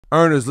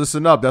Earners,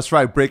 listen up. That's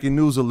right. Breaking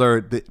news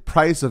alert. The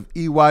price of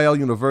EYL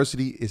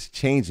University is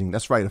changing.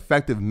 That's right.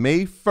 Effective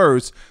May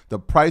 1st, the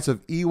price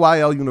of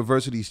EYL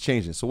University is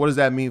changing. So what does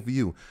that mean for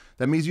you?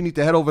 That means you need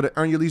to head over to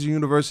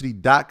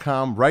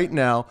earnyourleisureuniversity.com right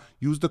now.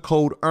 Use the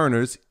code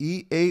EARNERS,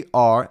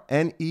 EARNERS,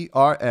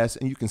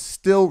 and you can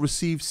still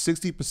receive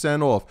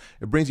 60% off.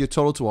 It brings your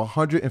total to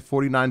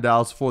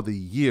 $149 for the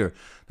year.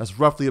 That's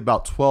roughly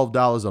about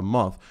 $12 a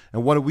month.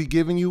 And what are we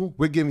giving you?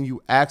 We're giving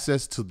you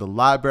access to the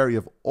library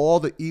of all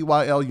the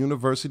EYL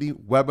University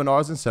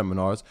webinars and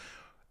seminars,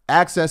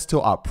 access to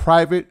our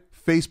private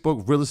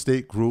Facebook real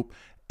estate group,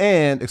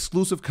 and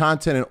exclusive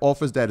content and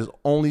offers that is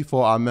only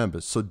for our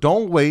members. So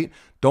don't wait.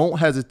 Don't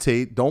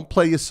hesitate. Don't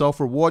play yourself.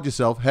 Reward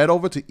yourself. Head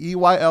over to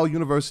EYL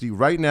University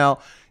right now.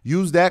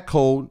 Use that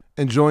code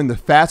and join the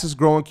fastest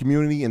growing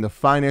community in the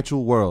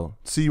financial world.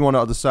 See you on the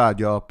other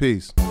side, y'all.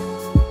 Peace.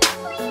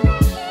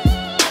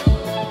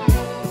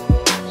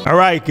 All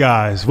right,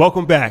 guys,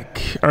 welcome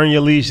back. Earn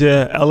Your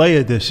Leisure LA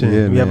edition.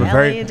 Yeah,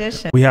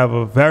 we have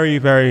a very,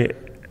 very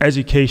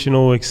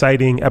educational,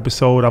 exciting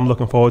episode. I'm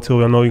looking forward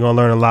to it. I know you're gonna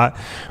learn a lot.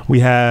 We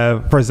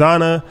have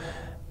Farzana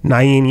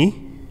Nayani.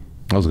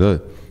 That was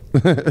good.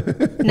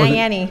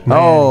 Nayani.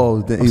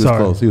 Oh, he was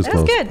close. He was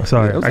close. That's good.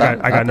 Sorry,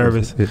 I got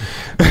nervous.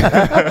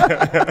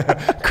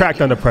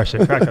 Cracked under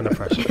pressure.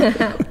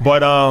 But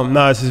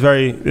no, this is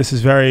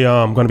very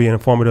going to be an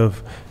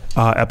informative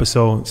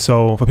episode.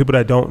 So for people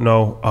that don't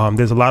know,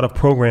 there's a lot of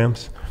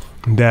programs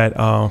that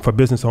for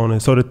business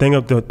owners. So the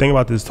thing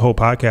about this whole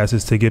podcast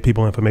is to give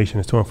people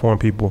information, is to inform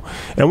people,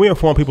 and we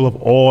inform people of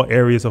all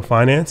areas of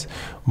finance,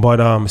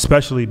 but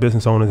especially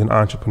business owners and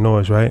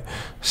entrepreneurs, right?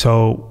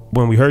 So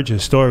when we heard your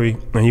story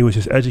and you was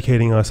just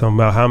educating us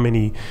about how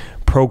many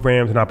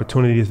programs and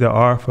opportunities there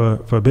are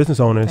for business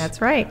owners. That's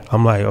right.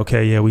 I'm like,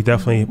 okay, yeah, we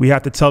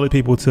have to tell the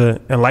people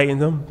to enlighten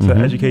them, to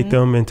educate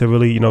them, and to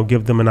really,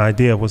 give them an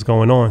idea of what's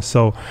going on.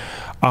 So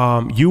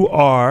you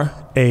are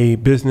a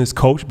business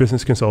coach,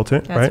 business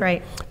consultant, That's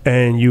right?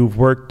 And you've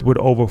worked with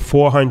over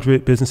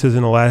 400 businesses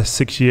in the last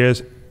 6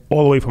 years,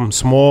 all the way from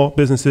small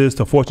businesses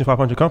to Fortune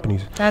 500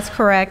 companies. That's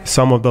correct.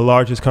 Some of the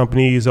largest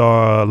companies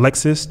are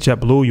Lexus,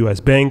 JetBlue, US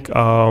Bank,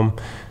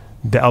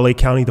 the LA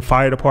County, the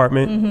fire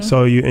department.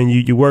 So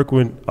you work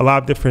with a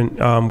lot of different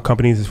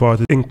companies as far as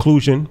the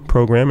inclusion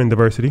program and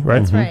diversity, right?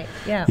 That's right.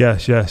 Yeah.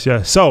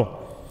 Yes. So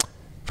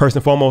first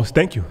and foremost,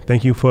 thank you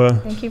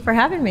for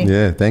having me.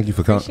 Yeah, thank you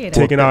for coming.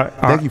 Taking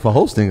thank you for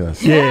hosting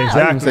us. Yeah,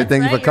 exactly. I didn't say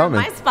thank you for coming.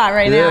 You're in my spot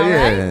right now,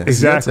 right?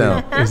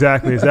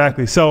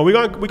 Exactly. So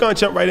we're gonna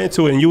jump right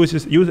into it. And you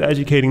was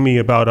educating me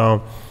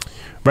about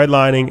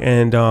redlining,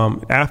 and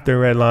after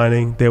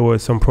redlining, there were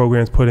some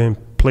programs put in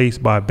place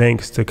by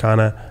banks to kind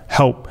of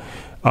help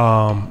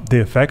the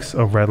effects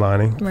of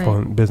redlining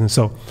for business.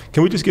 So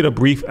can we just get a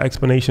brief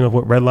explanation of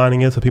what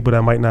redlining is for people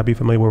that might not be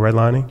familiar with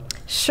redlining?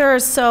 Sure.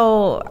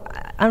 So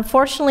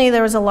unfortunately,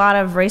 there was a lot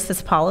of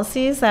racist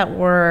policies that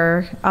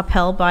were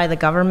upheld by the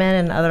government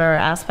and other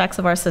aspects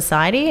of our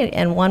society,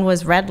 and one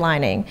was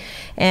redlining.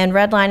 And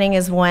redlining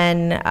is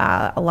when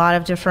a lot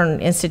of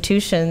different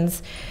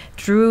institutions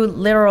drew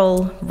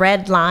literal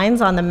red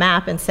lines on the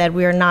map and said,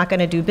 we are not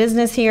going to do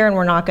business here, and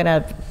we're not going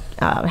to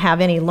have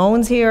any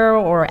loans here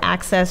or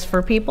access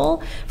for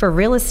people for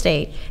real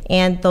estate.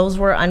 And those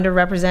were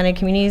underrepresented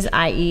communities,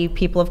 i.e.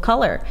 people of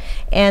color.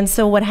 And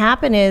so what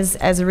happened is,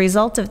 as a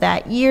result of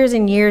that, years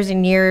and years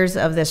and years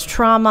of this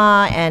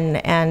trauma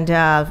and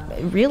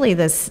really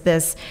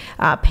this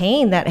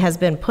pain that has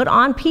been put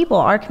on people,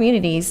 our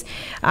communities,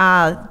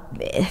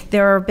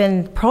 there have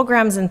been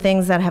programs and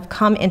things that have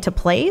come into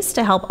place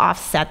to help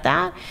offset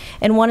that.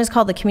 And one is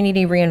called the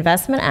Community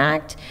Reinvestment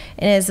Act.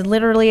 And it is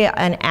literally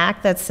an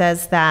act that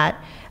says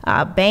that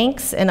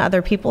banks and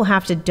other people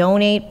have to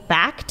donate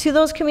back to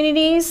those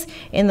communities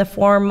in the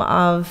form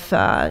of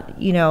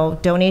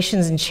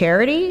donations and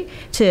charity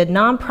to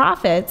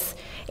nonprofits.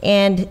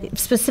 And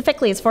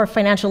specifically, it's for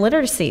financial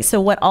literacy.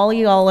 So what all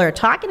you all are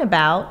talking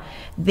about,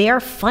 they're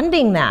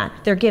funding that.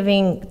 They're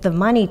giving the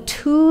money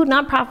to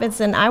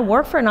nonprofits, and I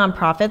work for a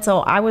nonprofit,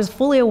 so I was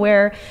fully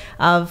aware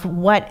of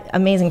what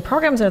amazing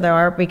programs there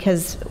are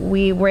because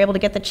we were able to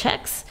get the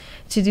checks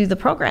to do the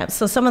programs.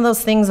 So some of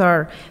those things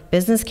are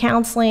business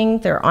counseling,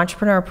 they're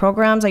entrepreneur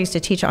programs. I used to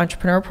teach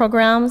entrepreneur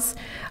programs,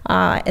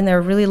 and they're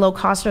really low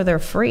cost or they're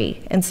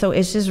free. And so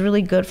it's just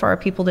really good for our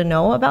people to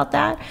know about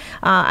that.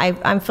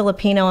 I'm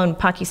Filipino and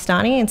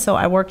Pakistani, and so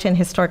I worked in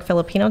historic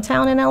Filipino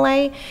town in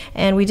LA,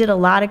 and we did a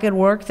lot of good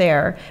work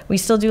there. We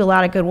still do a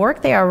lot of good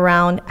work there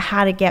around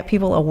how to get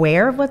people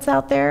aware of what's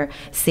out there.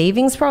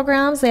 Savings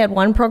programs, they had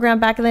one program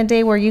back in the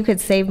day where you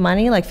could save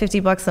money, like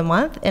 $50 a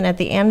month, and at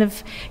the end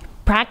of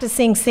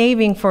practicing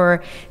saving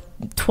for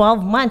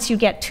 12 months, you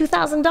get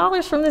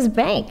 $2,000 from this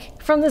bank,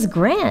 from this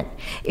grant.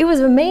 It was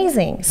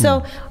amazing.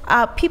 So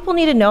people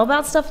need to know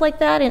about stuff like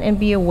that and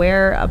be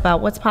aware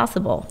about what's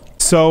possible.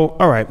 So,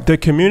 all right, the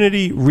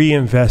Community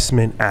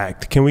Reinvestment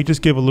Act. Can we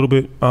just give a little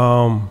bit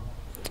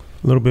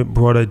a little bit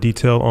broader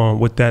detail on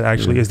what that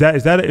actually is.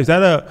 Is that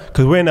a,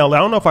 because we're in LA. I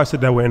don't know if I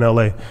said that we're in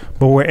LA,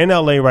 but we're in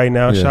LA right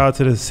now. Shout out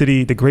to the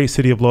city, the great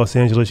city of Los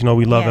Angeles. You know,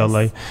 we love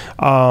LA.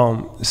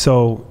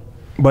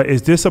 But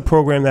is this a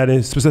program that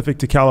is specific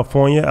to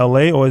California,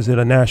 LA, or is it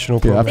a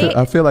national program?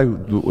 I feel like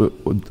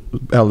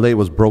LA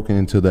was broken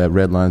into the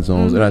red line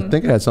zones, and I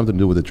think it had something to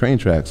do with the train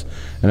tracks,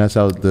 and that's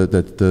how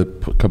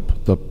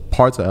the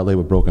parts of LA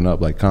were broken up,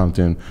 like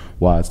Compton,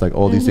 Watts, like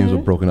all these things were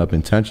broken up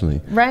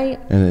intentionally. Right.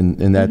 And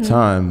in that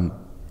time,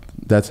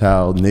 that's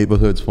how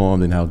neighborhoods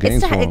formed and how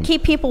gangs formed. It's to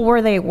keep people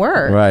where they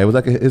were. Right. It was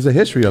like it's a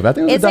history of it. I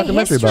think it was a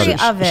documentary about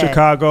it. Of it.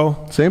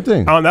 Chicago. Same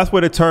thing. That's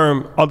where the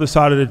term other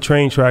side of the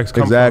train tracks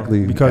come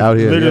from. Because out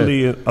here,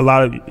 literally a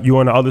lot of you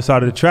on the other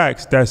side of the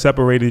tracks that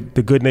separated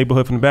the good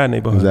neighborhood from the bad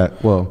neighborhood. Exactly.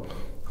 Well,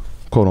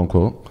 quote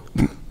unquote.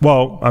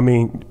 Well, I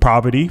mean,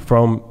 poverty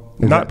from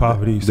not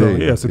poverty. So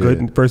it's a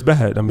good versus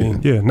bad. I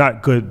mean,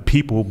 not good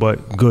people,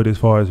 but good as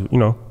far as, you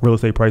know, real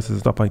estate prices and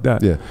stuff like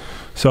that. Yeah.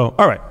 So,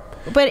 all right.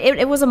 But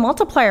it was a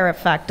multiplier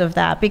effect of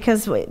that,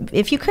 because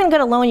if you couldn't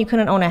get a loan, you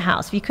couldn't own a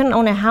house. If you couldn't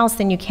own a house,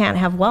 then you can't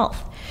have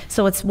wealth.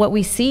 So it's what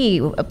we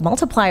see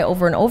multiply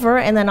over and over.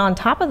 And then on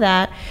top of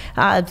that,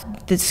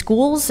 the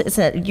schools,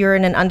 you're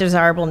in an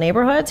undesirable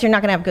neighborhood, so you're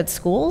not going to have good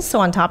schools.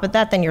 So on top of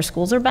that, then your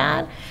schools are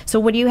bad.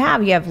 So what do you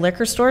have? You have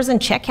liquor stores and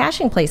check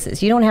cashing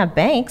places. You don't have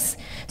banks.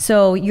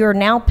 So you're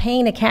now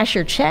paying to cash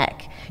your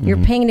check. You're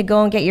paying to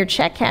go and get your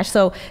check cash.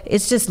 So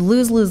it's just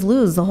lose, lose,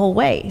 lose the whole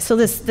way. So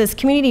this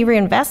Community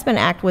Reinvestment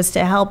Act was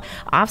to help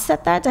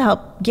offset that, to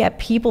help get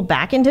people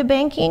back into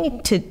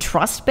banking, to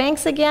trust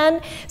banks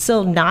again.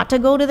 So not to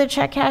go to the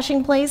check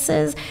cashing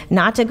places,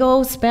 not to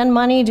go spend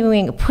money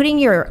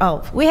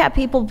we have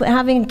people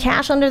having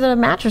cash under the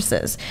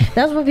mattresses.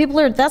 That's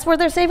what that's where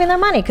they're saving their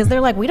money, because they're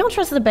like, we don't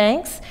trust the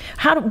banks.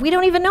 We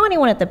don't even know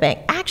anyone at the bank.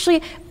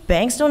 Actually,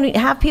 banks don't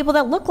have people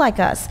that look like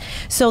us.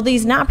 So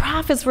these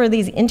nonprofits were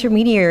these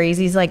intermediaries,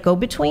 these like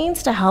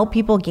go-betweens, to help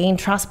people gain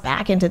trust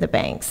back into the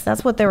banks.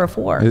 That's what they were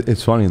for.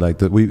 It's funny,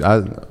 like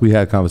we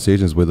had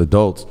conversations with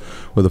adults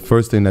where the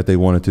first thing that they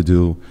wanted to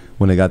do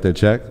when they got their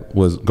check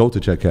was go to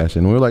check cash,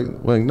 and we were like,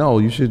 well, no,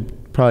 you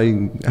should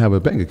probably have a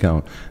bank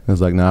account. And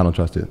it's like, nah, I don't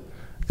trust it.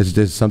 It's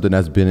just something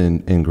that's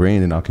been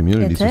ingrained in our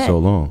communities for so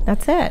long.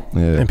 That's it.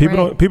 Yeah. And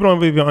people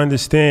don't even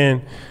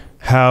understand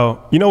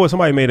how, you know what,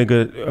 somebody made a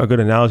good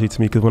analogy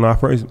to me, because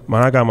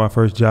when I got my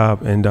first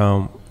job, and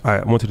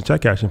I went to the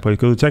check cashing place,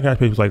 because the check cashing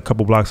place was like a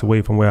couple blocks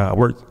away from where I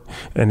worked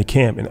in the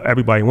camp, and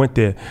everybody went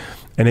there,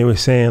 and they were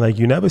saying, like,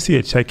 you never see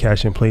a check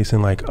cashing place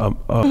in like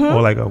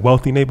or like a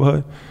wealthy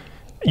neighborhood.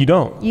 You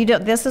don't.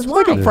 This is why.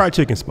 It's like a fried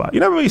chicken spot.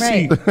 You never really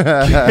see.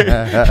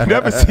 You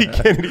never see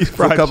Kennedy's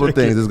fried chicken. A couple of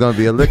things. There's going to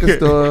be a liquor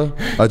store,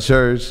 a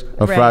church,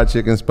 a fried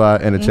chicken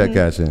spot, and a check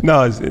cashing.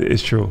 No,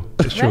 it's true.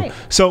 It's true.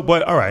 So,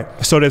 but all right.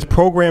 So there's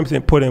programs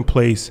put in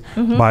place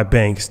by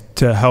banks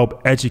to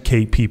help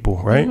educate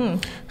people, right?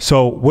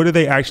 So what are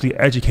they actually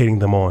educating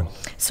them on?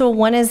 So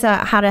one is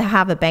how to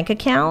have a bank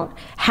account,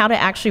 how to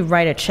actually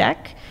write a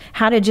check,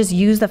 how to just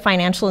use the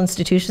financial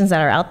institutions that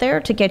are out there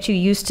to get you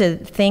used to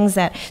things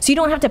so you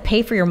don't have to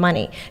pay for your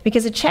money.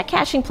 Because a check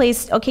cashing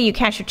place, okay, you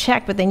cash your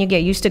check, but then you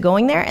get used to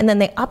going there, and then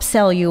they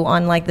upsell you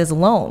on like this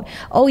loan.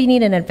 Oh, you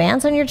need an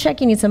advance on your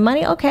check, you need some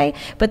money? Okay,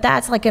 but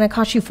that's like gonna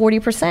cost you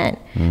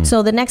 40%.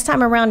 So the next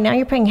time around, now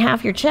you're paying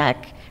half your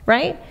check,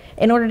 right?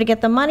 In order to get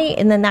the money,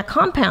 and then that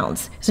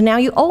compounds. So now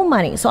you owe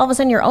money. So all of a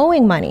sudden you're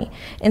owing money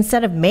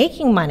instead of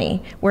making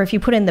money, where if you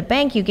put in the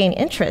bank, you gain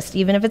interest,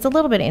 even if it's a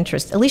little bit of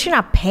interest. At least you're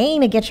not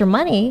paying to get your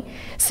money.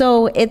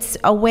 So it's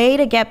a way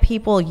to get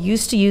people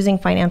used to using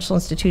financial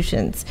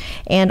institutions.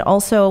 And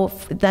also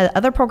the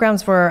other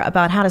programs were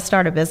about how to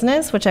start a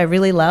business, which I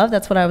really love.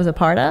 That's what I was a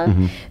part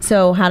of.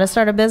 So how to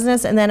start a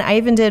business. And then I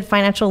even did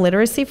financial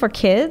literacy for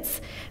kids.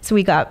 So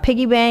we got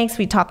piggy banks,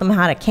 we taught them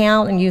how to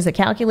count and use a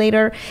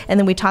calculator, and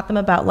then we taught them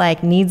about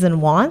like needs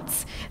and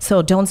wants.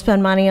 So don't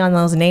spend money on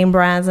those name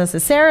brands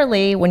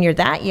necessarily when you're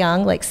that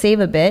young, like save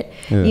a bit,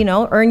 you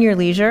know, earn your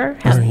leisure,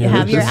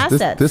 have your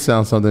assets. This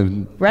sounds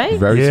something very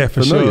familiar.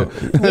 For sure.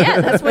 Yeah,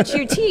 that's what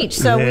you teach.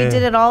 So we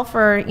did it all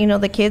for, you know,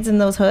 the kids in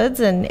those hoods,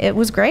 and it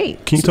was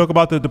great. Can you talk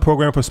about the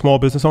program for small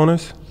business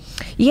owners?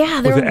 Yeah,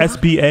 was it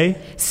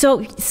SBA?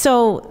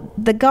 So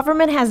the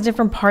government has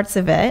different parts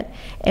of it,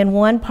 and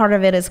one part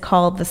of it is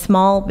called the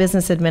Small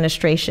Business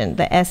Administration,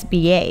 the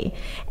SBA.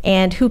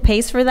 And who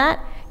pays for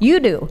that?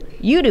 You do,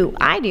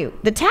 I do.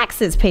 The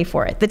taxes pay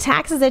for it. The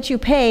taxes that you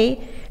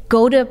pay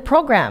go to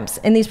programs,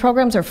 and these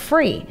programs are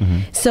free.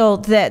 So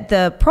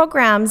the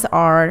programs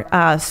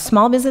are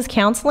small business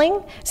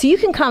counseling. So you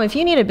can come, if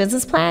you need a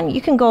business plan,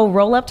 you can go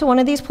roll up to one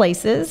of these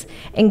places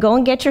and go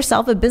and get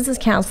yourself a business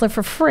counselor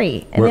for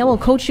free, and they will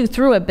coach you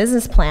through a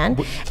business plan.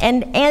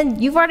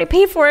 And you've already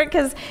paid for it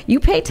because you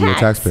pay tax. You're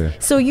a taxpayer.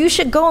 So you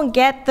should go and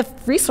get the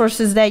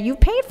resources that you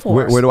paid for.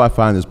 Where do I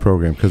find this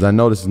program? Because I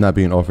know this is not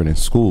being offered in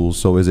schools.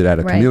 So is it at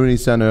a community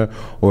center,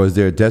 or is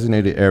there a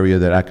designated area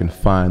that I can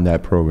find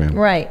that program?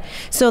 Right.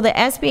 So So the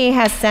SBA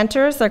has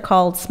centers. They're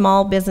called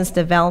Small Business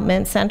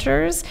Development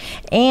Centers,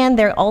 and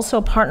they're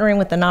also partnering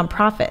with the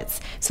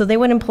nonprofits. So they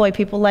would employ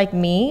people like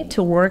me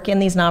to work in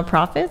these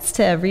nonprofits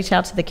to reach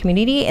out to the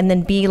community and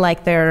then be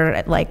like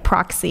their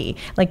proxy,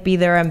 like be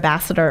their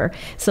ambassador.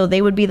 So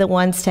they would be the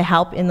ones to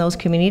help in those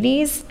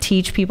communities,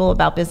 teach people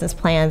about business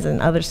plans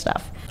and other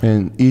stuff.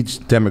 And each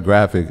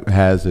demographic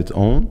has its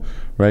own,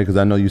 right? Because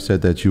I know you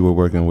said that you were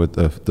working with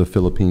the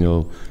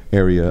Filipino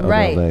area of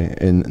Right. LA.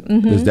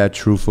 And is that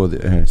true for the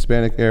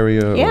Hispanic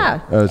area? Yeah,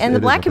 and the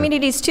Black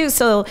communities too.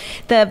 So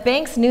the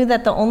banks knew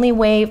that the only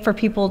way for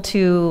people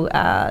to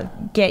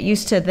get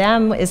used to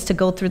them is to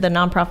go through the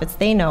nonprofits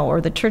they know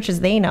or the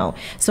churches they know.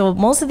 So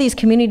most of these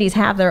communities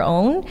have their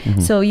own.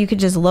 So you could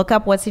just look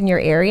up what's in your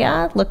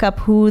area, look up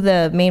who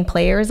the main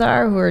players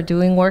are who are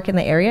doing work in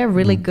the area,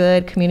 really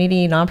good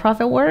community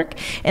nonprofit work,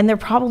 and they're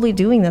probably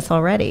doing this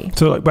already.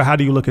 So, but how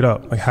do you look it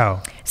up? Like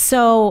how?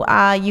 So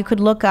you could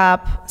look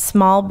up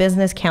Small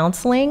Business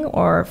Counseling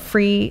or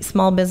Free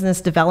Small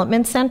Business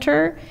Development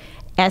Center,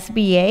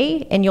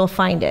 SBA, and you'll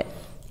find it.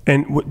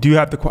 And do you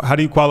have to? How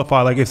do you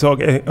qualify? Like, if so,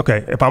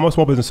 okay, if I'm a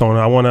small business owner,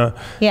 I want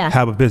to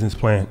have a business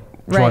plan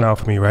drawn out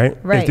for me, right?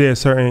 Is there a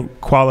certain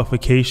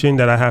qualification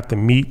that I have to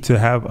meet to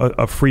have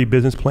a free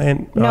business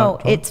plan? No,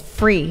 it's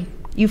free.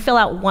 You fill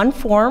out one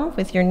form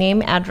with your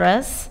name,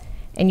 address,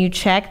 and you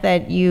check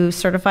that you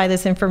certify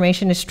this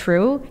information is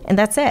true, and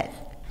that's it.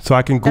 So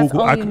I can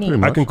Google. I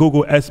can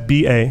Google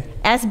SBA.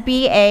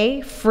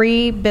 SBA,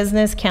 Free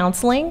Business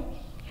Counseling,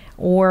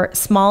 or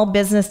Small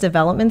Business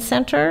Development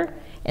Center,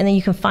 and then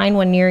you can find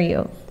one near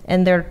you.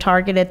 And they're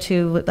targeted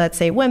to, let's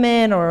say,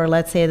 women, or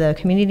let's say the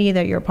community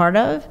that you're a part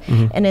of,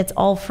 and it's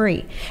all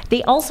free.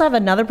 They also have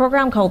another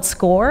program called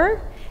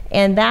SCORE,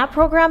 and that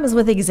program is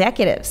with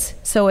executives.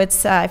 So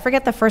it's, I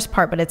forget the first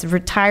part, but it's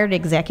retired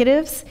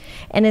executives.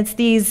 And it's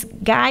these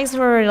guys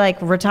who are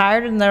like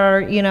retired in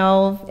their,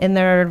 in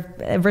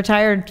their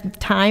retired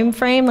time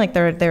frame, like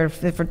they're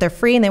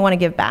free and they want to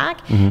give back.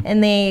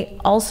 And they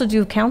also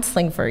do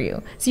counseling for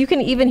you. So you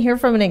can even hear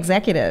from an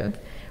executive,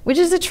 which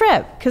is a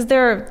trip, because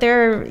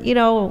they're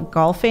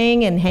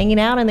golfing and hanging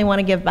out and they want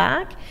to give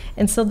back.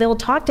 And so they'll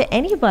talk to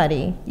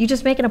anybody. You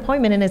just make an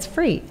appointment and it's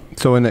free.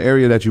 So in the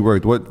area that you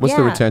worked, what's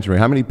the retention rate?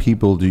 How many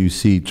people do you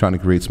see trying to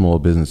create small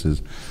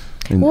businesses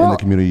in the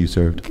community you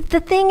served? The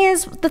thing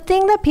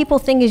that people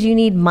think is you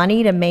need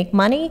money to make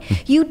money.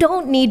 You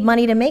don't need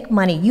money to make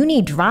money. You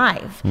need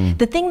drive.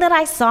 The thing that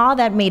I saw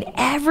that made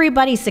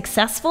everybody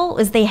successful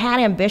is they had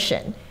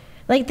ambition.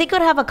 Like, they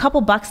could have a couple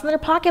bucks in their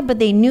pocket, but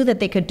they knew that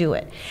they could do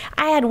it.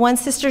 I had one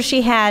sister,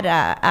 she had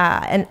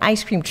an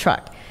ice cream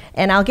truck.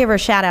 And I'll give her a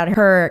shout out.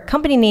 Her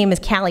company name is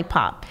Cali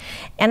Pop.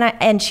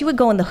 And she would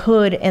go in the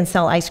hood and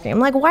sell ice cream. I'm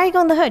like, why are you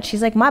going in the hood?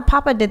 She's like, my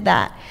papa did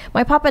that.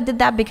 My papa did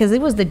that because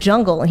it was the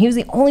jungle, and he was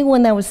the only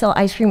one that would sell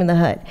ice cream in the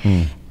hood.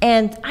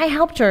 And I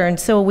helped her, and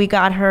so we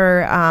got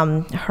her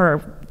her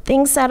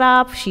thing set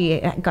up.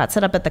 She got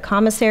set up at the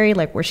commissary,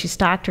 like where she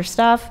stocked her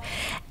stuff.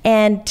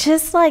 And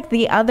just like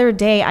the other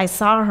day, I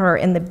saw her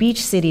in the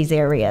beach cities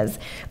areas,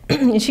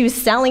 and she was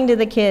selling to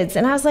the kids.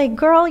 And I was like,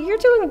 girl, you're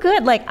doing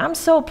good. Like, I'm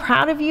so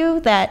proud of you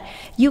that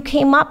you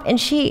came up, and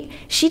she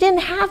didn't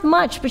have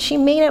much, but she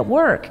made it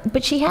work.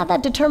 But she had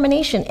that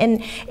determination,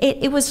 and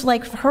it was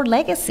like her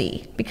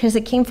legacy because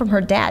it came from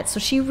her dad.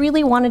 So she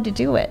really wanted to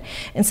do it.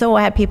 And so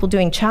I had people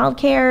doing child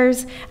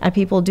cares, I had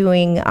people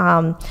doing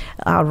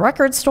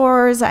record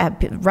stores, I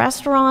had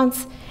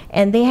restaurants,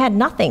 and they had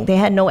nothing. They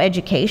had no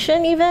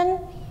education even.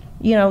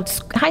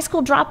 High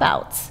school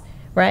dropouts,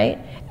 right?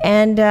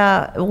 And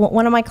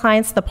one of my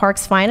clients, the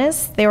Park's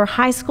Finest, they were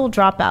high school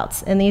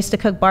dropouts, and they used to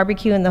cook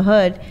barbecue in the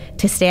hood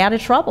to stay out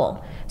of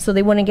trouble. So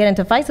they wouldn't get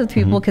into fights with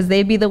people because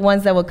they'd be the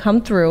ones that would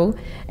come through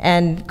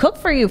and cook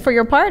for you for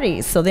your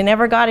parties. So they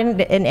never got in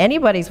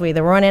anybody's way.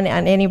 They weren't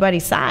on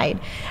anybody's side.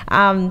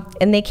 And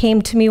they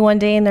came to me one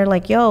day and they're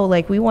like, yo,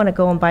 like, we want to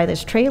go and buy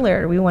this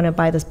trailer. We want to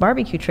buy this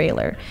barbecue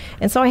trailer.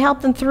 And so I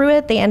helped them through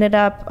it. They ended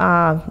up,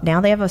 now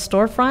they have a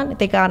storefront.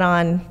 They got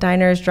on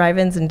Diners,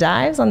 Drive-Ins, and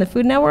Dives on the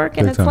Food Network.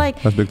 And big time.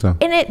 Like, that's big time.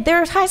 And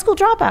there's high school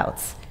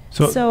dropouts.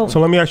 So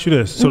let me ask you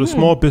this. So the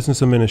Small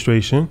Business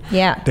Administration,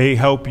 they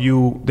help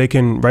you, they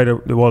can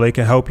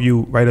help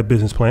you write a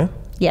business plan.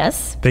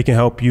 Yes. They can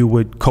help you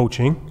with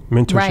coaching,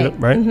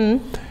 mentorship, right?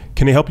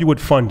 Can they help you with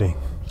funding?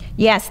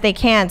 Yes, they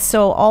can.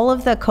 So all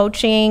of the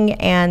coaching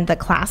and the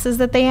classes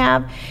that they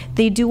have,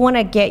 they do want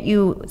to get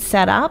you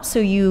set up so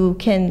you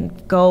can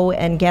go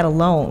and get a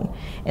loan.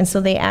 And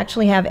so they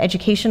actually have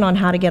education on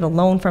how to get a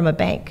loan from a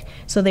bank.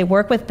 So they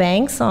work with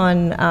banks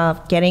on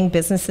getting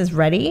businesses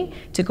ready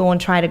to go and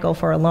try to go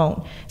for a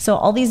loan. So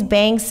all these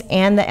banks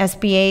and the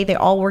SBA, they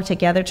all work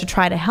together to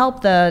try to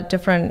help the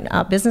different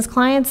business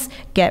clients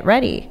get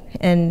ready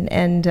and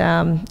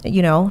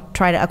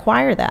try to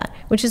acquire that,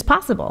 which is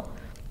possible.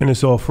 And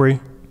it's all free?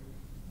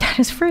 That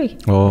is free.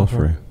 All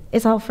free.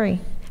 It's all free.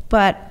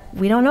 But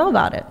we don't know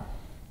about it.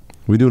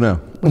 We do now.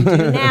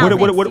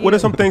 What are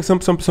some things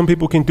some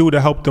people can do to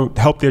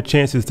help their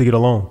chances to get a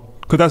loan?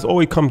 Because that's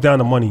always comes down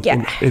to money.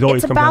 Yeah, it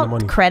always comes down to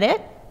money. It's about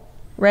credit,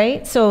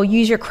 right? So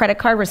use your credit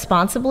card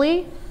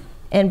responsibly.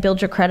 and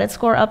build your credit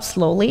score up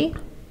slowly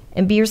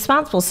and be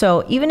responsible.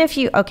 So even if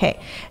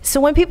so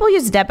when people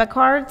use debit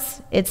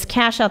cards, it's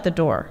cash out the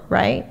door,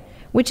 right?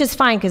 Which is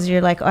fine because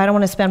you're like, oh, I don't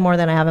want to spend more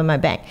than I have in my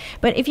bank.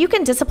 But if you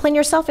can discipline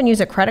yourself and use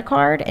a credit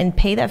card and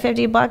pay that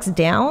 $50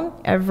 down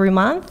every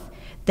month,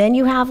 then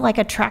you have like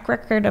a track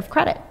record of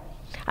credit.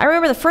 I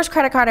remember the first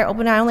credit card I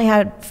opened, I only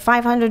had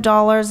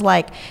 $500,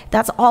 like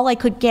that's all I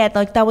could get,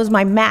 like that was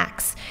my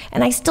max.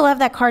 And I still have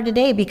that card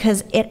today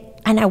because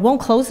and I won't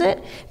close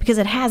it because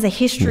it has a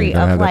history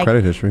of like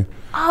credit history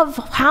of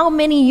how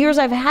many years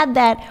I've had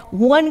that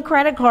one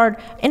credit card.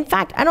 In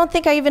fact, I don't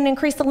think I even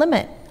increased the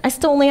limit. I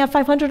still only have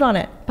 500 on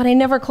it, but I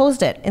never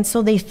closed it. And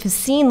so they've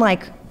seen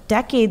like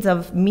decades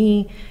of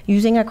me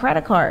using a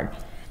credit card.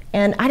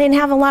 And I didn't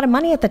have a lot of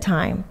money at the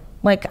time.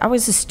 Like I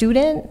was a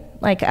student,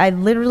 like I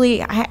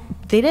literally,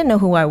 they didn't know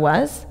who I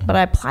was, but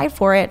I applied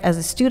for it as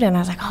a student. I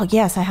was like, oh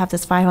yes, I have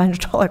this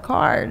 $500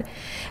 card.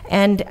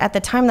 And at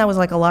the time that was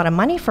like a lot of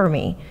money for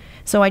me.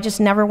 So I just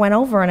never went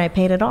over and I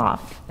paid it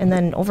off. And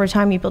then over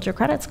time you build your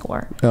credit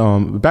score.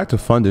 Back to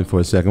funding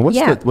for a second.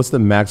 What's the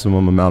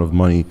maximum amount of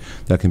money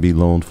that can be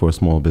loaned for a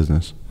small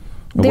business?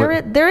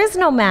 There is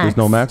no max. There's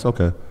no max?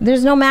 Okay.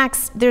 There's no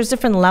max. There's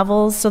different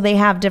levels. So they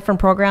have different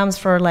programs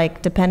for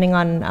like, depending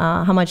on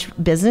how much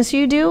business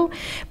you do.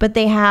 But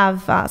they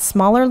have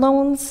smaller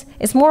loans.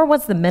 It's more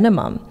what's the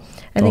minimum.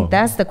 I think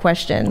that's the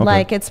question. Okay.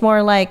 Like, it's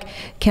more like,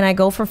 can I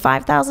go for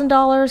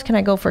 $5,000? Can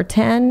I go for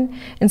 10?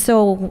 And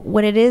so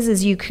what it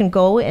is you can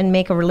go and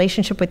make a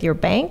relationship with your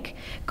bank,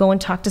 go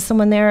and talk to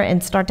someone there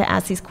and start to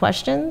ask these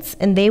questions.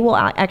 And they will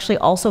actually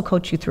also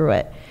coach you through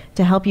it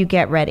to help you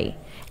get ready.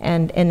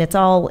 And that's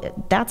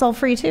all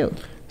free too.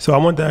 So I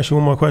wanted to ask you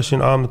one more question.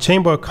 The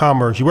Chamber of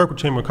Commerce, you work with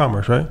Chamber of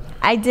Commerce, right?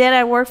 I did.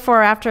 I worked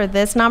after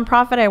this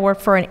nonprofit, I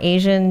worked for an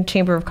Asian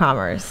Chamber of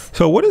Commerce.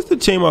 So what is the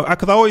Chamber?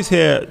 Because I always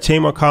hear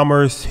Chamber of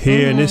Commerce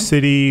here in this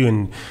city,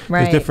 and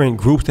there's different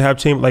groups that have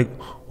Chamber. Like,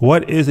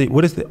 what is it?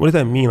 What does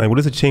that mean? Like, what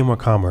is a Chamber of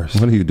Commerce?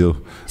 What do you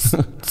do?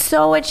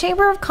 So a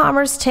Chamber of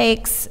Commerce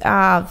takes,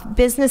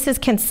 businesses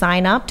can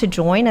sign up to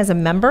join as a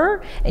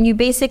member, and you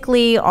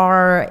basically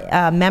are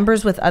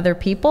members with other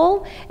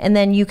people, and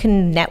then you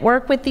can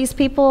network with these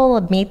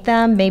people, meet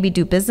them, maybe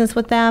do business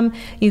with them.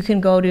 You can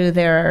go to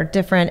their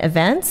different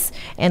events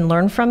and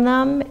learn from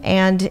them,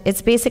 and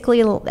it's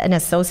basically an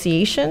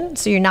association,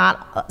 so you're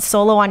not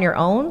solo on your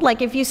own.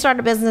 Like if you start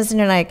a business and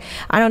you're like,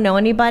 I don't know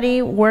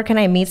anybody, where can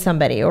I meet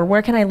somebody, or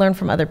where can I learn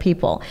from other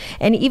people?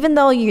 And even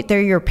though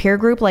they're your peer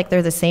group, like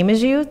they're the same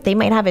as you, they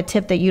might have a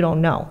tip that you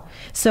don't know.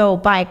 So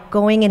by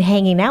going and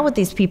hanging out with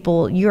these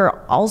people,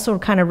 you're also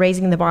kind of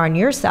raising the bar on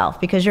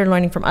yourself because you're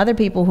learning from other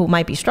people who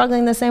might be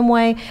struggling the same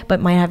way, but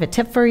might have a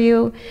tip for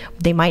you.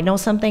 They might know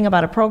something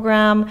about a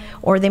program,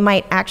 or they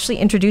might actually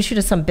introduce you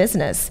to some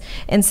business.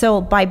 And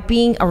so by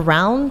being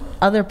around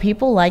other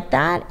people like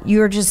that,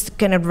 you're just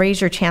going to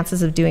raise your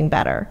chances of doing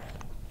better.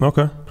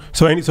 Okay.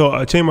 So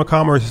a Chamber of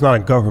Commerce is not a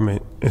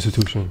government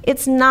institution?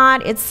 It's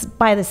not. It's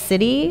by the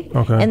city.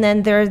 Okay. And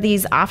then there are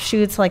these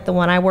offshoots like the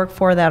one I work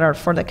for that are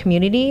for the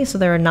community. So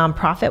there are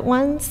nonprofit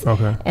ones.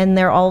 Okay. And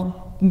they're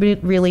all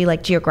really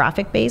like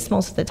geographic based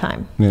most of the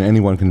time. And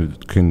anyone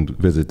can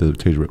visit the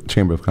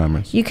Chamber of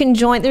Commerce? You can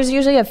join. There's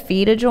usually a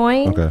fee to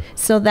join. Okay.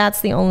 So that's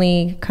the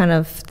only kind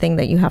of thing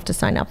that you have to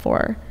sign up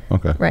for.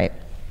 Okay. Right.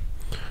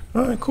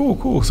 All right,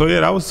 cool. So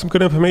yeah, that was some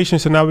good information.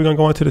 So now we're going to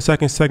go into the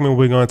second segment.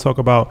 We're going to talk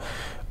about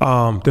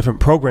different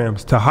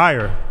programs to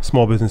hire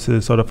small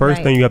businesses. So the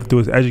first thing you have to do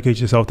is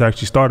educate yourself to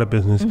actually start a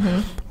business.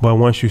 But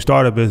once you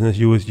start a business,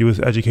 you was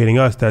educating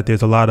us that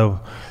there's a lot of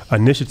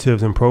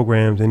initiatives and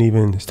programs and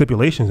even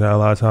stipulations that a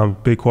lot of times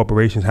big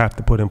corporations have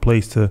to put in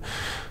place to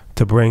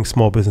bring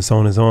small business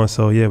owners on.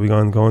 So yeah, we're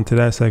going to go into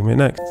that segment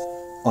next.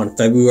 On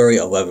February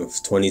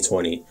 11th,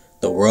 2020,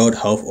 the World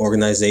Health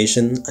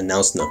Organization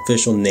announced an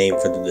official name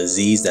for the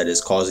disease that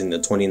is causing the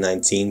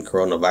 2019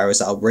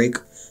 coronavirus outbreak,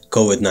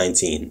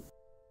 COVID-19.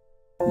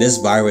 This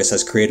virus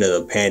has created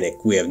a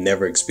panic we have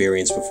never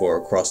experienced before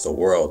across the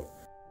world.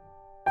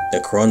 The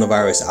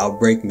coronavirus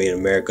outbreak made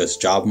America's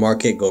job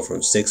market go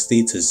from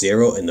 60 to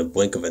 0 in the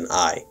blink of an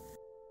eye.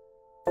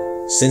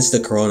 Since the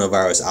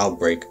coronavirus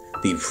outbreak,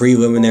 the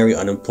preliminary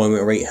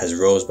unemployment rate has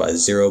rose by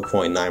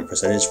 0.9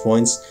 percentage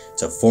points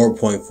to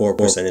 4.4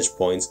 percentage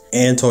points,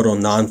 and total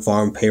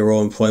non-farm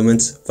payroll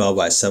employment fell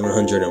by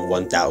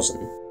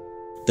 701,000.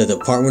 The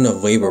Department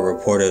of Labor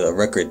reported a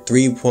record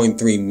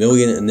 3.3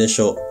 million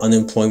initial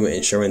unemployment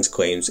insurance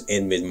claims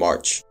in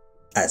mid-March.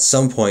 At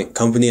some point,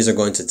 companies are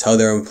going to tell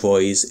their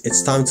employees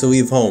it's time to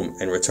leave home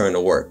and return to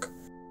work.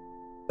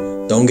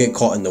 Don't get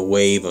caught in the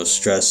wave of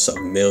stress of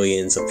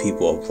millions of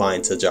people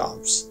applying to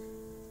jobs.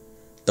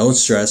 Don't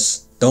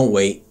stress, don't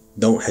wait,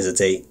 don't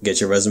hesitate.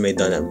 Get your resume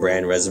done at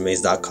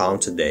brandresumes.com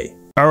today.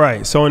 All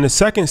right, so in the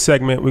second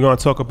segment, we're going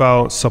to talk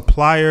about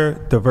supplier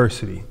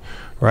diversity,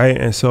 right?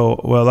 And so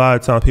what a lot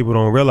of times people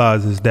don't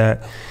realize is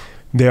that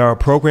there are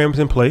programs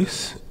in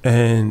place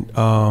and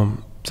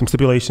some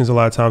stipulations a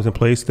lot of times in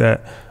place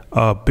that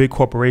a big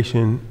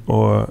corporation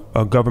or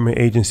a government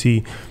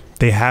agency,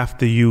 they have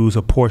to use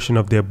a portion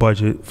of their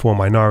budget for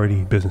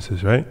minority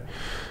businesses, right?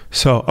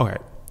 So, okay.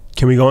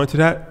 Can we go into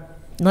that?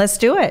 Let's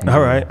do it. All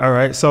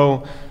right.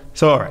 So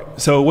all right.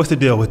 So what's the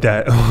deal with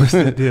that? What's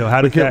the deal?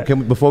 How does that?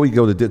 Before we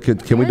go to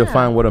can we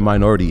define what a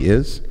minority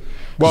is?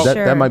 Well,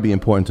 that might be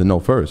important to know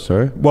first,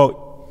 sir.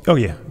 Well, oh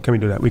yeah. Can we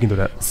do that? We can do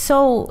that.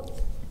 So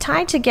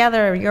tie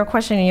together your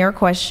question and your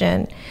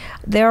question.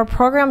 There are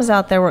programs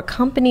out there where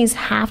companies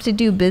have to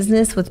do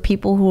business with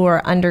people who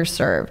are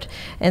underserved.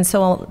 And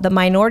so the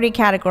minority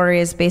category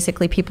is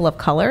basically people of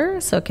color.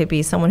 So it could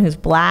be someone who's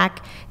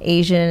Black,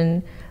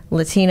 Asian,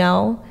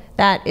 Latino.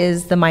 That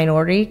is the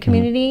minority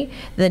community.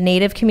 The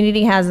Native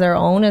community has their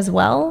own as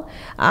well,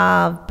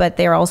 but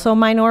they're also a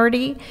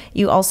minority.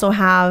 You also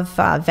have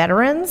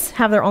veterans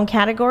have their own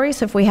category.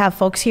 So if we have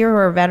folks here who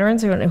are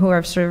veterans who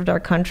have served our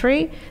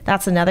country,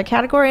 that's another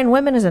category, and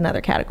women is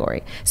another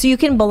category. So you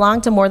can belong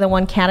to more than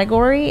one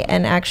category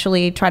and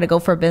actually try to go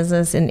for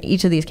business in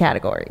each of these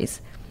categories.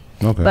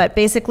 Okay. But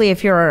basically,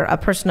 if you're a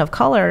person of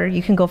color,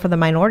 you can go for the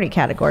minority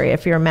category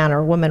if you're a man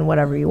or woman,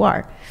 whatever you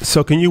are.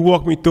 So can you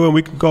walk me through, and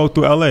we can go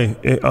through LA?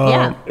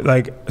 Yeah.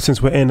 Like,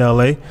 since we're in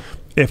LA,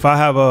 if I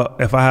have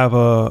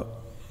a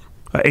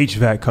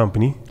HVAC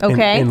company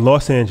in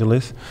Los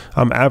Angeles,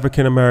 I'm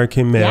African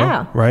American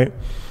male, right?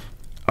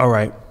 All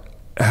right.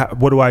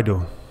 What do I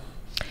do?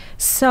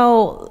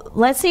 So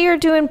let's say you're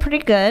doing pretty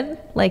good.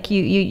 Like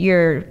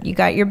you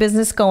got your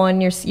business going.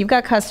 You've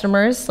got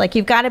customers. Like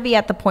you've got to be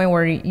at the point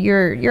where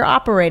you're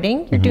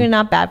operating. You're doing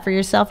not bad for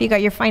yourself. You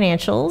got your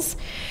financials.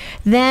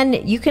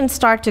 Then you can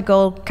start to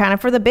go kind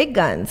of for the big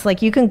guns.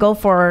 Like you can go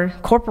for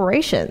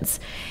corporations.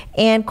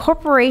 And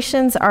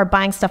corporations are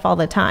buying stuff all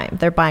the time.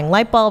 They're buying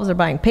light bulbs, they're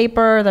buying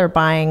paper, they're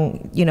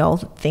buying,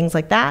 things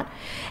like that.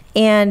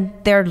 And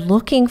they're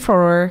looking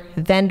for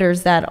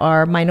vendors that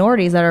are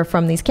minorities that are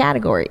from these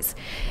categories.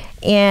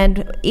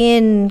 And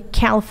in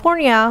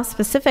California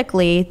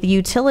specifically, the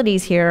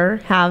utilities here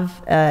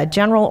have a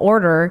general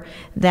order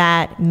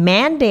that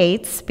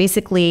mandates,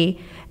 basically,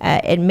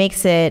 it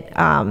makes it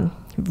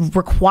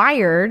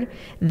required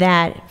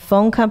that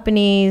phone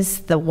companies,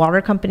 the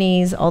water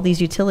companies, all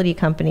these utility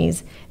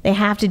companies, they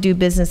have to do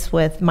business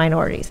with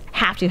minorities.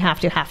 Have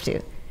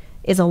to.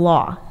 Is a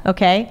law,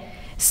 okay?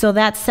 So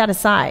that's set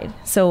aside.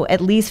 So at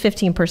least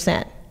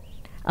 15%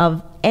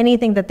 of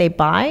anything that they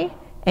buy,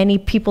 any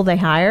people they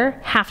hire,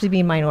 have to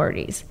be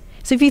minorities.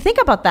 So if you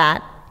think about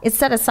that, it's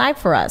set aside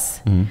for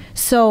us.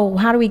 So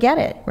how do we get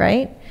it,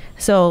 right?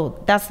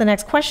 So that's the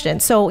next question.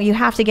 So you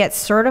have to get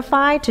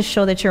certified to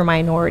show that you're a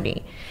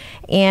minority.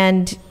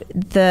 And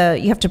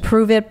you have to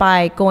prove it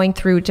by going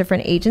through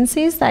different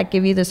agencies that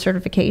give you the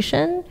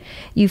certification.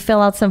 You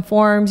fill out some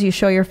forms, you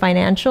show your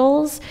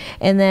financials,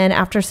 and then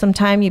after some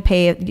time you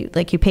pay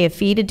a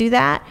fee to do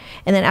that,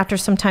 and then after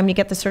some time you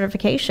get the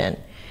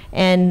certification.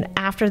 And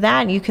after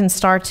that, you can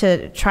start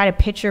to try to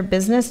pitch your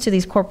business to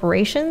these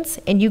corporations,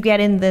 and you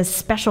get in this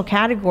special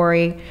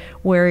category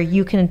where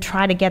you can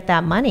try to get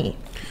that money.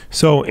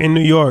 So in New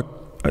York,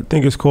 I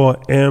think it's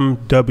called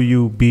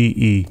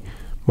MWBE.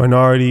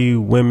 Minority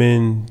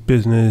Women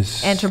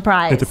Business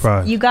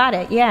Enterprise. You got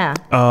it, yeah.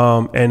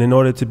 And in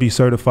order to be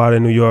certified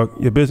in New York,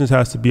 your business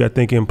has to be, I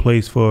think, in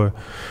place for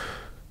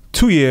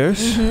 2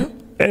 years. And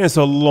it's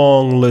a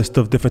long list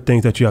of different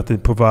things that you have to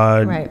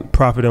provide.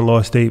 Profit and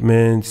loss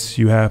statements.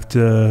 You have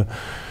to,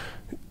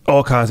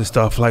 all kinds of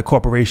stuff like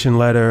corporation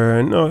letter.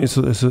 And it's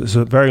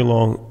a very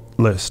long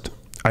list.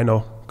 I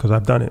know, because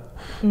I've done it.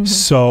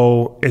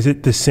 So is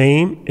it the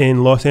same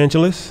in Los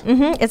Angeles?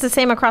 It's the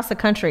same across the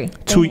country.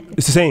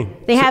 It's the same.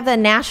 They have a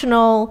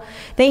national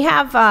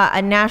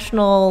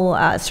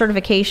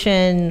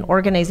certification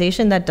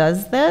organization that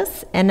does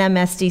this,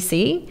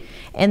 NMSDC.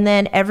 And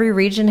then every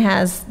region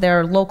has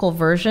their local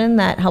version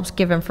that helps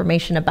give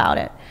information about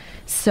it.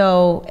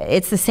 So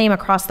it's the same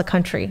across the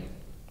country.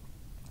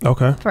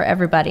 Okay. For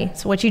everybody.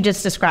 So what you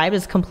just described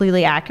is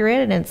completely accurate,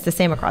 and it's the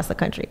same across the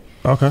country.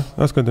 Okay,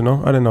 that's good to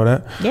know. I didn't know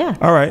that. Yeah.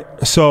 All right.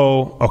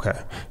 So, okay.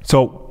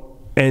 So,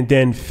 and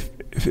then,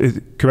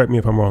 correct me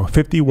if I'm wrong,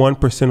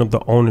 51% of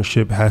the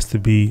ownership has to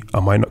be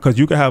a minority, because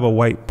you can have a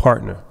white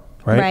partner,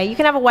 right? Right. You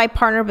can have a white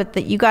partner,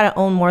 but you got to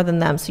own more than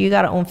them. So you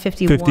got to own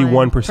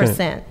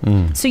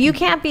 51%. So you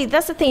can't be,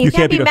 that's the thing, you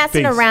can't be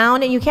messing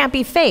around, and you can't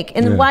be fake.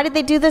 And why did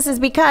they do this is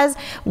because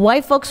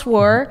white folks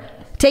were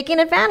taking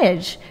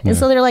advantage. And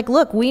so they're like,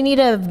 look, we need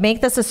to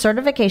make this a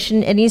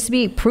certification. It needs to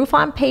be proof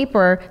on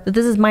paper that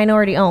this is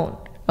minority owned.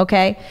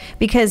 Okay?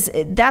 Because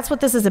that's what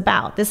this is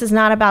about. This is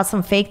not about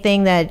some fake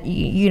thing that,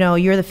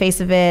 you're the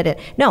face of it.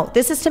 No,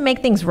 this is to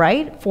make things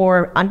right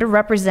for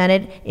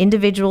underrepresented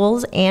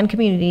individuals and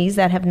communities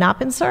that have not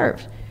been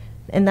served.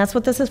 And that's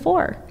what this is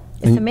for,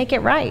 is to make it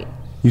right.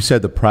 You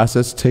said the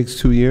process takes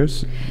 2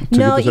 years?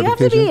 No, you have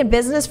to be in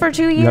business for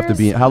 2 years. You have to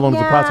be. How long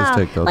does the process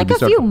take, though? Like a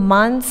few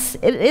months.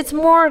 It's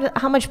more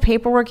how much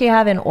paperwork you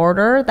have in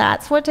order.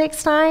 That's what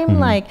takes time.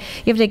 Like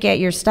you have to get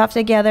your stuff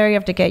together. You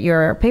have to get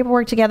your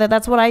paperwork together.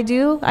 That's what I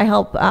do. I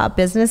help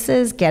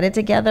businesses get it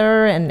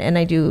together, and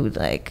I do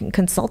like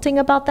consulting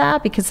about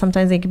that because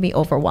sometimes they can be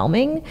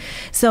overwhelming.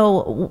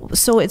 So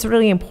it's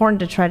really important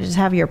to try to just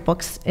have your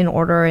books in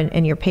order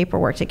and your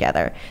paperwork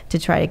together to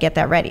try to get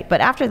that ready.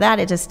 But after that,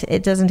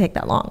 it doesn't take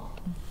that long.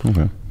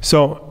 Okay.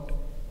 So,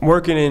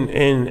 working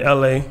in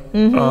LA,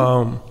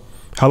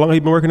 how long have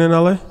you been working in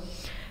LA?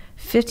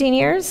 15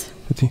 years.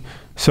 15.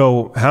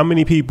 So, how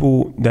many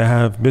people that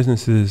have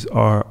businesses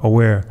are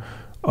aware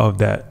of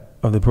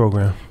the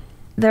program?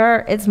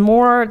 It's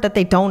more that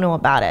they don't know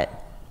about it,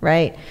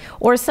 right?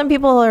 Or some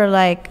people are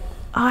like,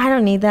 oh, I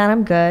don't need that,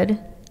 I'm good.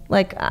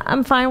 Like,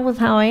 I'm fine with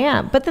how I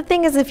am. But the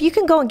thing is, if you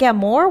can go and get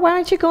more, why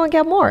don't you go and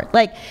get more?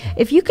 Like,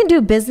 if you can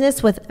do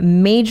business with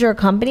major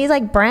companies,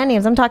 like brand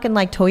names, I'm talking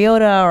like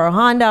Toyota or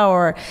Honda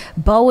or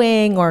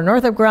Boeing or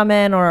Northrop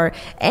Grumman or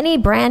any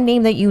brand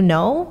name that you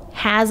know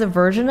has a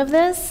version of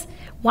this,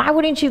 why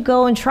wouldn't you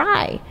go and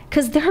try?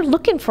 Because they're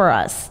looking for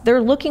us.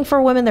 They're looking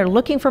for women. They're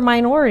looking for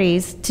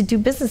minorities to do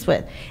business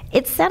with.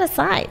 It's set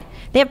aside.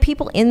 They have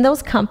people in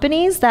those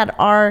companies that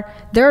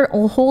their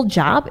whole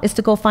job is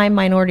to go find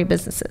minority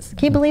businesses.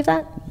 Can you believe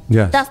that?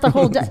 Yes. That's their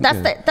whole.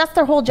 That's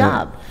their whole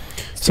job.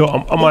 So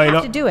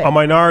a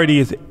minority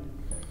is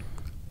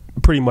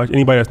pretty much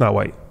anybody that's not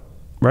white,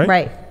 right?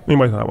 Right.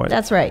 Anybody that's not white.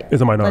 That's right.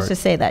 Is a minority. Let's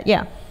just say that.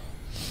 Yeah.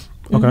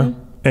 Okay.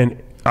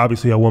 And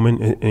obviously, a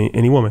woman,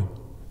 any woman,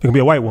 it can be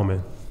a white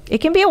woman. It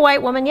can be a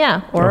white woman,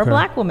 yeah, or a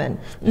black woman.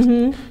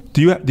 Mm-hmm.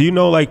 Do you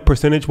know, like,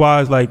 percentage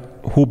wise, like,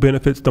 who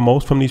benefits the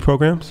most from these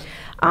programs?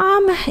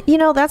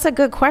 That's a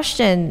good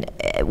question.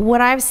 What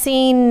I've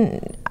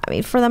seen, I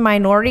mean, for the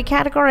minority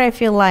category, I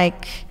feel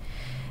like,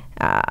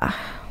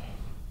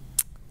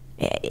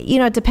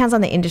 it depends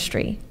on the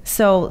industry.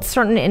 So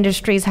certain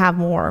industries have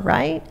more,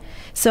 right?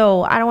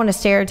 So I don't want to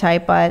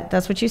stereotype, but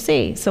that's what you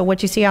see. So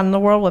what you see out in the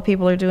world, what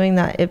people are doing,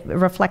 that it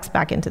reflects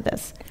back into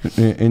this.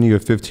 In your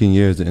 15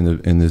 years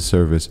in this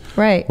service,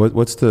 right?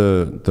 What's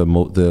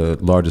the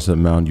largest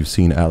amount you've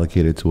seen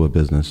allocated to a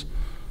business?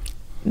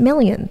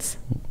 Millions.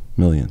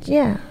 Millions.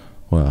 Yeah.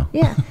 Wow.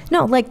 Yeah.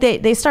 No, like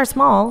they start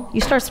small.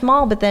 You start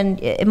small, but then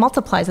it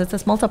multiplies. It's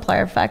this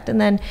multiplier effect. And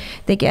then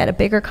they get a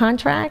bigger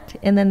contract,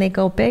 and then they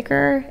go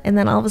bigger, and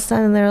then all of a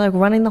sudden they're like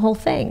running the whole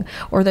thing,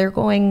 or they're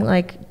going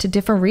like to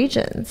different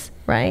regions,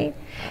 right?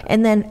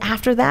 And then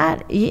after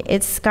that,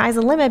 it's sky's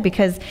the limit,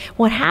 because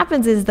what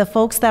happens is the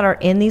folks that are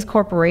in these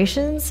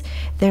corporations,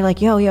 they're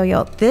like,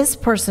 yo, this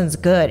person's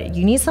good.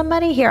 You need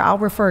somebody? Here, I'll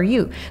refer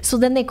you. So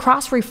then they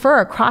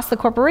cross-refer across the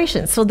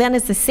corporation. So then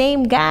it's the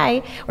same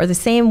guy or the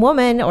same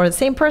woman or the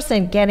same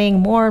person getting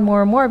more and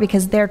more and more,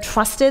 because they're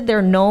trusted,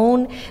 they're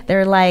known,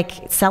 they're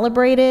like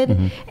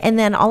celebrated, and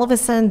then all of a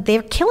sudden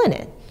they're killing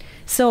it.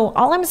 So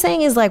all I'm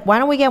saying is, like, why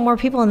don't we get more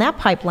people in that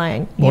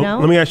pipeline? You know?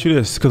 Let me ask you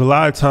this, because a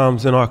lot of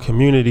times in our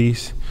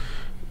communities,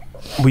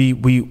 we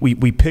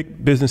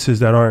pick businesses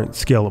that aren't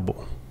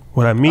scalable.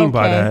 What I mean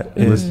by that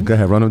is, go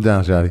ahead, run them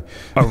down, Shadi.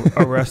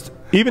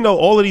 Even though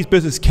all of these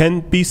businesses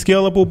can be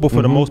scalable, but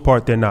for the most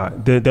part, they're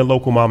not. They're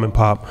local mom and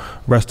pop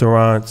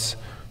restaurants,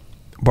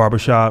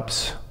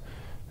 barbershops,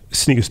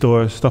 sneaker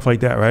stores, stuff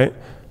like that, right?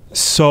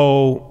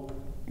 So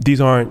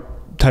these aren't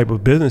type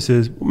of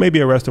businesses. Maybe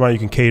a restaurant you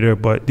can cater,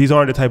 but these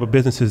aren't the type of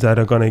businesses that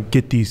are going to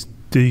get these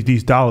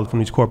dollars from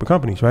these corporate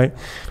companies, right?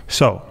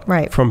 So,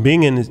 from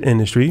being in this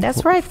industry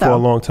for a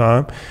long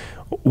time,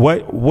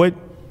 what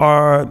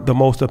are the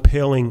most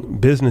appealing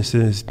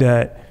businesses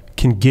that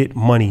can get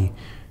money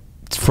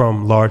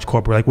from large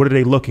corporate? Like, what are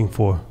they looking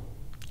for?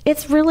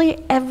 It's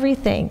really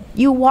everything.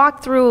 You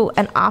walk through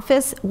an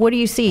office, what do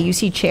you see? You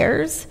see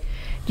chairs,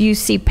 you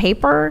see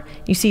paper,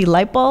 you see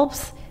light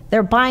bulbs.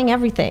 They're buying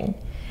everything.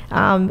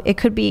 It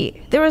could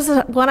be, there was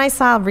one I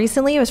saw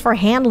recently, it was for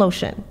hand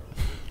lotion.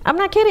 I'm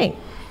not kidding.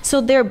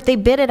 So they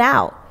bid it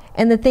out.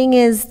 And the thing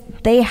is,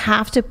 they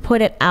have to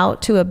put it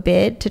out to a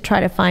bid to try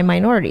to find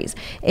minorities.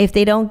 If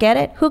they don't get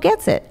it, who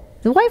gets it?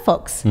 The white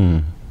folks.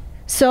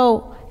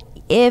 So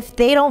if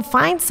they don't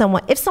find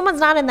someone, if someone's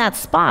not in that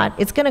spot,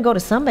 it's going to go to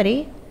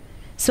somebody.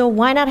 So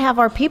why not have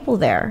our people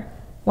there?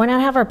 Why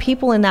not have our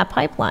people in that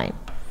pipeline,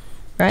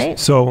 right?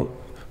 So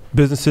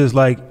businesses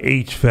like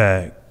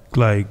HVAC,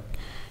 like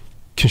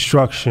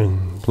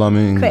construction,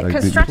 plumbing.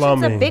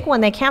 Construction's a big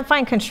one. They can't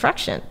find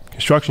construction.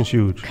 Construction's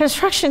huge.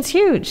 Construction's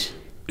huge.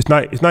 It's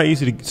not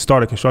easy to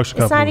start a construction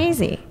company. It's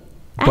not easy.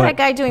 I had a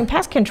guy doing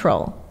pest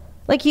control.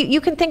 Like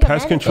you can think of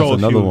pest control.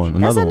 That's another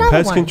one.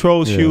 Pest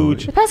control is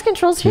huge. The pest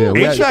control is huge.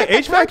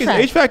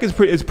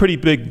 HVAC is pretty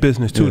big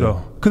business too,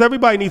 though, because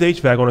everybody needs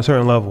HVAC on a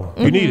certain level.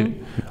 You need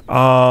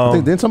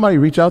it. Didn't somebody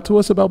reach out to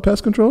us about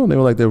pest control? And they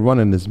were like, they're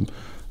running this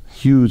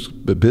huge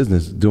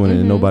business doing it,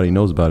 and nobody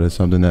knows about it. It's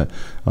something that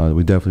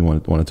we definitely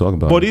want to talk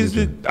about. But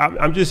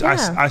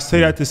I say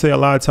that to say a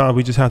lot of times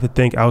we just have to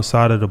think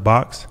outside of the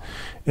box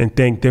and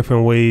think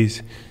different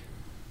ways,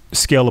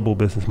 scalable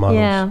business models.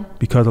 Yeah.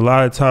 Because a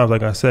lot of times,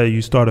 like I said,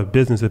 you start a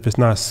business, if it's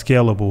not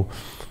scalable,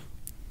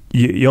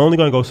 you're only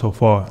going to go so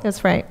far.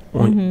 That's right.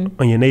 On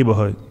your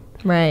neighborhood.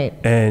 Right.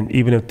 And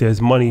even if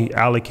there's money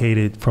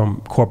allocated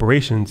from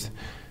corporations,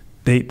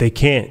 they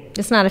can't.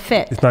 It's not a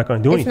fit. It's not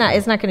going to do anything.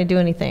 It's not going to do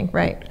anything,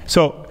 right.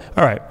 So,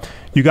 all right,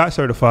 you got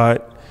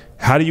certified.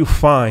 How do you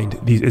find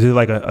these? Is it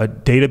like a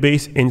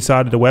database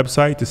inside of the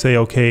website to say,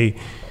 okay,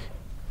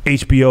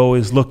 HBO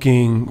is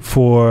looking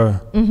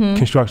for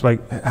construction?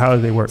 Like, how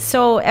do they work?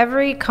 So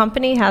every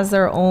company has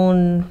their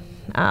own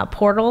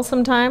portal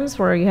sometimes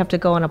where you have to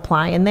go and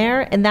apply in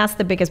there, and that's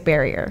the biggest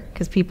barrier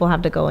because people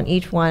have to go in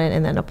each one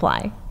and then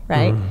apply,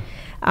 right?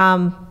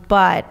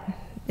 But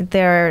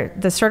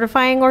the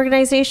certifying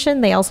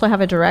organization, they also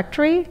have a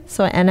directory.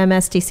 So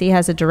NMSDC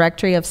has a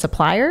directory of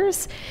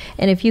suppliers,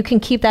 and if you can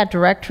keep that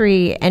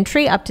directory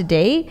entry up to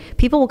date,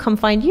 people will come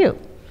find you.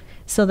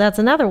 So that's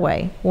another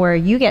way where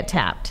you get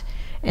tapped.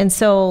 And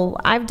so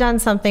I've done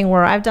something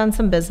where I've done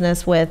some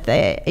business with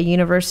a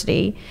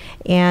university,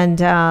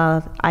 and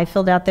I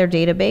filled out their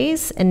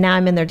database, and now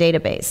I'm in their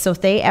database. So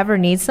if they ever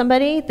need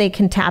somebody, they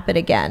can tap it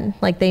again.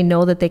 Like they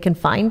know that they can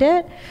find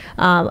it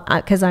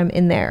because I'm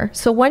in there.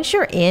 So once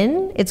you're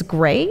in, it's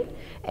great.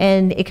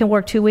 And it can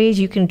work two ways.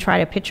 You can try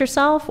to pitch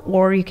yourself,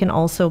 or you can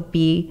also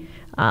be,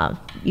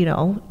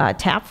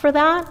 tapped for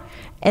that.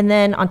 And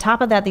then on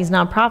top of that, these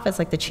nonprofits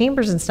like the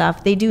chambers and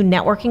stuff, they do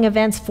networking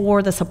events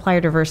for the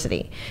supplier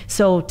diversity.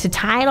 So to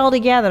tie it all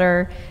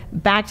together,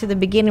 back to the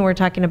beginning, we're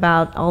talking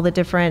about all the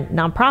different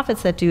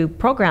nonprofits that do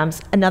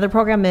programs. Another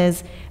program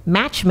is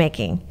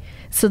matchmaking.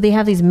 So they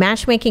have these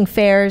matchmaking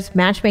fairs,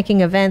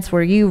 matchmaking events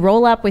where you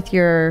roll up with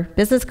your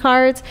business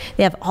cards.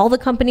 They have all the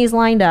companies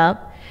lined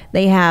up.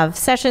 They have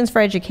sessions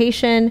for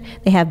education.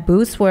 They have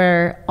booths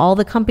where all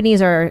the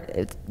companies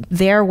are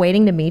there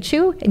waiting to meet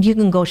you, and you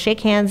can go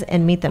shake hands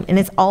and meet them, and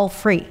it's all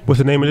free. What's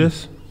the name of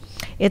this?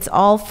 It's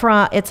all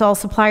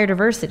supplier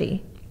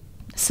diversity.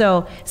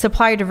 So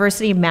supplier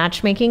diversity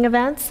matchmaking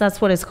events, that's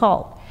what it's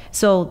called.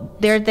 So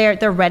they're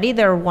ready,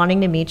 they're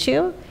wanting to meet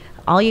you.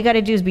 All you got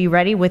to do is be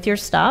ready with your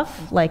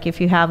stuff. Like if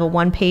you have a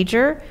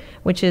one-pager,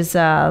 which is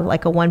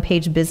like a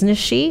one-page business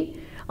sheet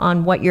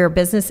on what your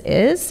business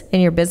is in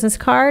your business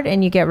card,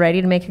 and you get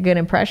ready to make a good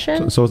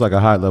impression. So it's like a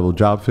high-level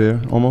job fair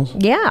almost?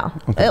 Yeah.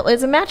 Okay.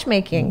 It's a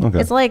matchmaking. Okay.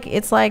 It's like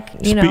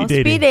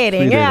speed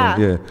dating.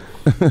 Yeah.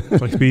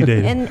 It's like speed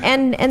dating.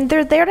 And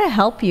they're there to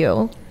help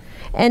you.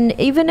 And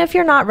even if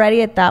you're not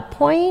ready at that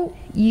point,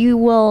 you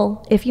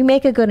will, if you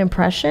make a good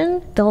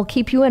impression, they'll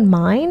keep you in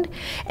mind,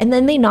 and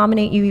then they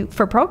nominate you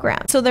for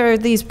programs. So there are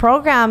these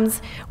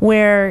programs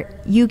where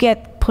you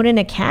get put in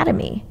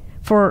academy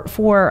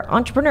for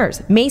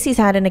entrepreneurs. Macy's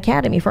had an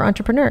academy for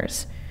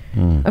entrepreneurs.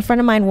 A friend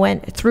of mine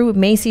went through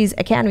Macy's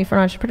Academy for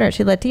Entrepreneurs.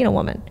 She's a Latina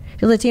woman.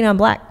 She's Latina and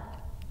black.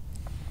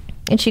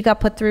 And she got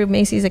put through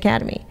Macy's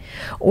Academy.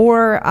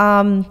 Or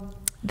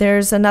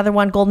there's another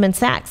one, Goldman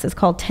Sachs. It's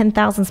called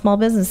 10,000 Small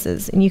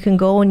Businesses. And you can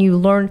go and you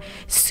learn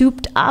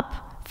souped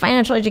up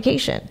financial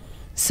education.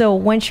 So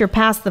once you're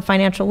past the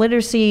financial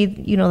literacy,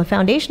 the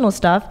foundational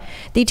stuff,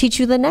 they teach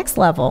you the next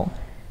level.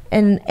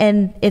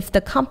 And if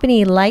the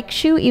company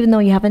likes you, even though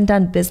you haven't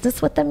done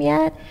business with them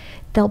yet,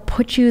 they'll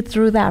put you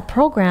through that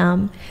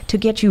program to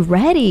get you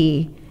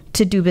ready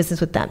to do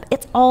business with them.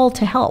 It's all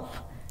to help.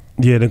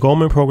 Yeah, the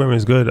Goldman program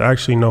is good. I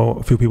actually know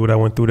a few people that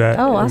went through that.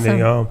 Oh,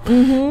 awesome.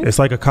 And it's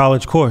like a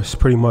college course,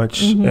 pretty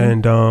much.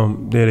 And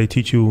they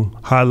teach you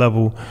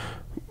high-level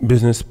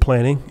business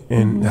planning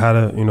and how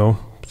to,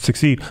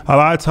 succeed. A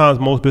lot of times,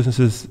 most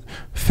businesses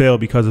fail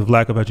because of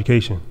lack of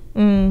education.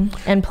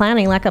 And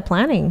planning, lack of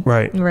planning.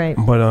 Right.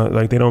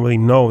 But they don't really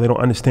know, they don't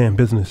understand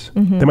business.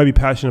 They might be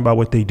passionate about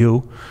what they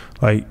do.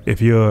 Like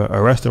if you're a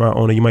restaurant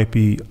owner, you might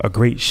be a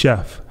great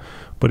chef.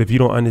 But if you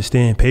don't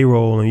understand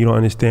payroll and you don't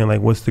understand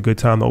like what's the good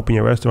time to open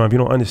your restaurant, if you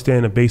don't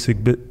understand the basic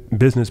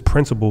business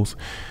principles,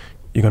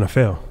 you're gonna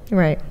fail.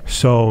 Right.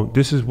 So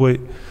this is what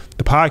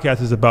the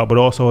podcast is about, but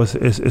also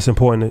it's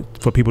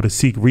important for people to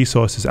seek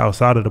resources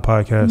outside of the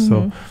podcast.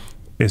 So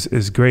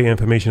it's great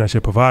information I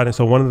should provide. And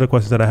so one of the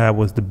questions that I had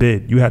was the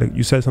bid.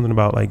 You said something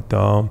about like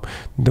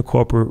the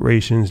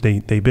corporations they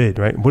bid,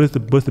 right? What's the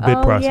bid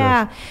process?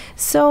 Yeah.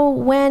 So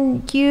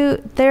when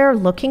they're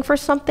looking for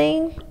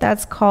something,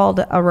 that's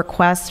called a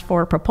request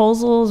for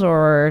proposals,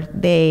 or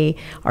they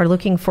are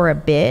looking for a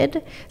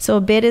bid. So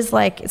a bid is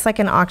it's like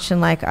an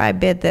auction, like I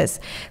bid this.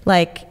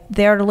 Like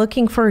they're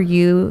looking for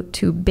you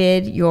to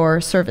bid your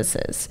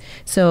services.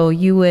 So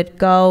you would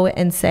go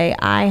and say,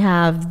 I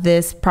have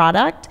this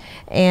product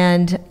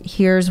and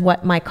here's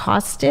what my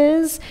cost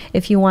is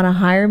if you want to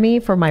hire me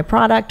for my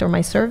product or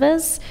my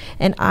service,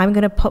 and I'm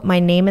going to put my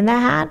name in the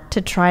hat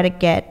to try to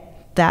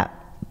get that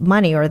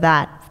money or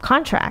that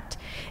contract,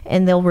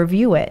 and they'll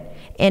review it.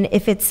 And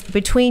if it's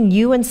between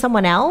you and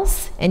someone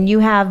else and you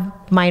have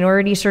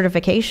minority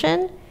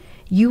certification,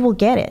 you will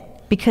get it,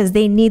 because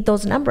they need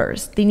those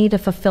numbers. They need to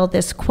fulfill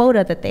this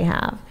quota that they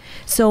have.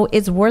 So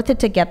it's worth it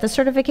to get the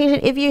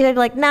certification. If you're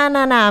like, nah,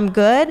 I'm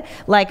good.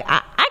 Like,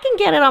 I can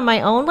get it on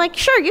my own. Like,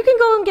 sure, you can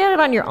go and get it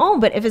on your own.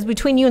 But if it's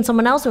between you and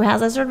someone else who has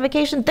that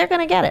certification, they're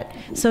going to get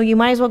it. So you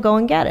might as well go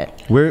and get it.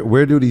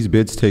 Where do these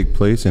bids take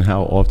place, and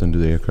how often do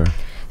they occur?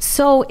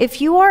 So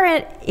if you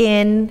are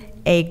in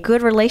a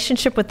good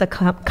relationship with the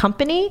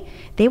company,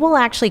 they will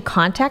actually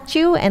contact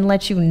you and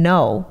let you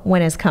know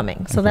when it's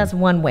coming. So that's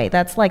one way.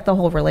 That's like the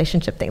whole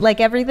relationship thing. Like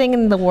everything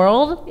in the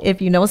world,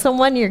 if you know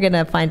someone, you're going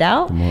to find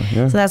out.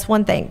 So that's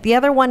one thing. The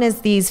other one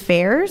is these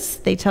fairs.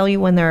 They tell you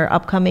when there are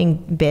upcoming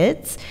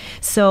bids.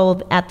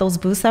 So at those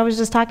booths I was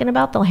just talking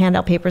about, they'll hand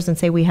out papers and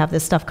say, we have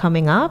this stuff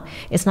coming up.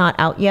 It's not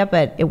out yet,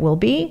 but it will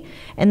be.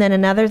 And then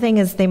another thing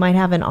is they might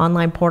have an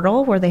online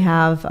portal where they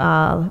have,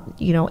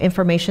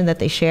 information that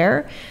they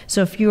share.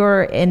 So if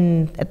you're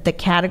in the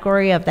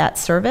category of that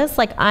service,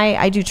 like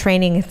I do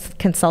training and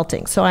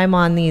consulting, so I'm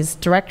on these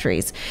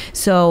directories.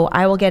 So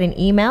I will get an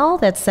email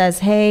that says,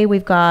 hey,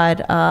 we've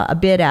got a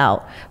bid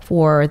out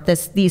for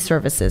these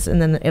services,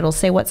 and then it'll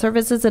say what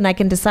services, and I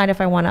can decide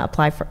if I want to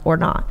apply for or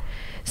not.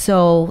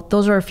 So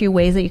those are a few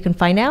ways that you can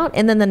find out.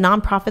 And then the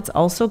nonprofits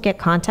also get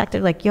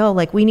contacted like, yo,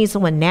 like we need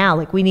someone now,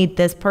 like we need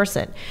this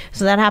person.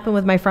 So that happened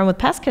with my friend with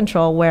pest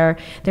control, where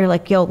they're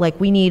like, yo, like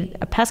we need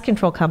a pest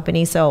control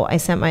company. So I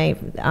sent my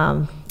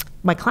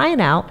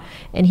client out,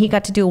 and he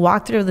got to do a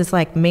walkthrough of this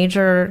like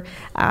major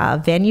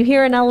venue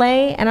here in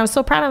LA. And I was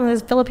so proud of him,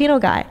 this Filipino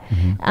guy.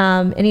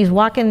 And he's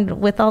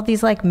walking with all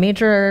these like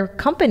major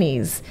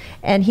companies,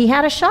 and he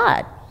had a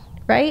shot.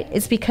 Right?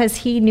 It's because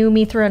he knew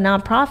me through a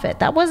nonprofit.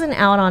 That wasn't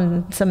out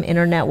on some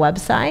internet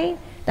website.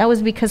 That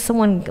was because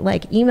someone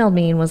like emailed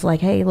me and was like,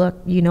 hey, look,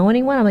 you know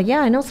anyone? I'm like, yeah,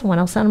 I know someone.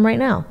 I'll send them right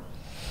now.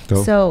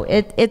 Cool. So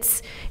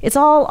it's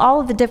all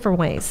of the different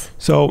ways.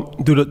 So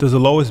does the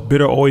lowest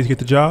bidder always get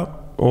the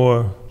job,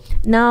 or?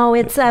 No,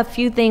 it's a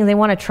few things. They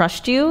want to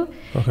trust you.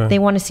 Okay. They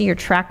want to see your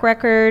track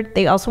record.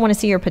 They also want to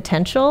see your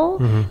potential,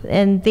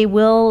 and they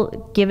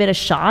will give it a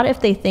shot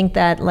if they think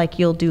that like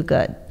you'll do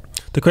good.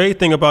 The crazy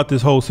thing about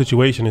this whole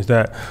situation is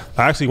that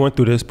I actually went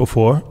through this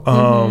before,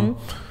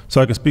 so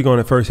I can speak on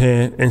it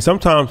firsthand. And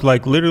sometimes,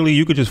 like literally,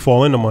 you could just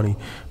fall into money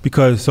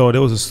because there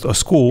was a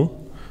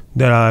school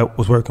that I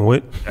was working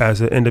with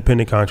as an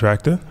independent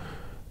contractor,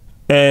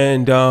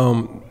 and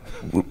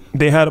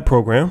they had a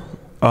program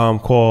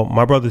called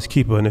My Brother's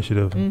Keeper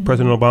Initiative.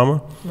 President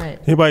Obama. Right.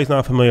 Anybody's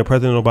not familiar,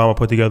 President Obama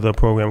put together a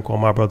program called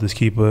My Brother's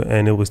Keeper,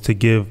 and it was to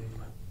give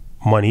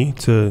money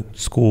to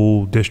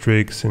school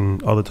districts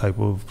and other type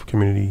of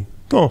community.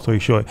 Long story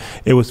short,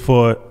 it was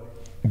for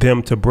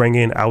them to bring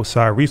in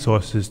outside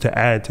resources to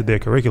add to their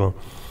curriculum.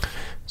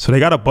 So they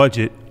got a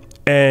budget,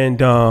 and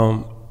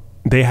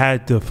they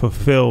had to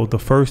fulfill the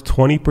first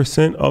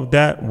 20% of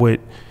that with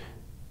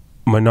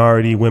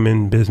minority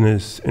women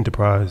business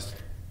enterprise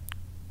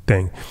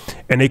thing,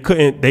 and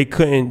they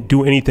couldn't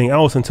do anything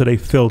else until they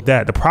filled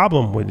that. The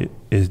problem with it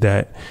is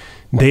that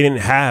they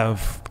didn't know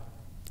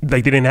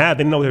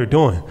what they were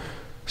doing.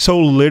 So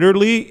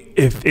literally,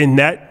 if in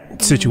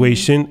that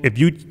situation, if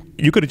you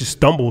could have just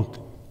stumbled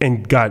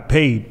and got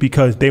paid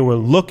because they were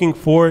looking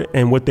for it,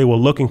 and what they were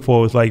looking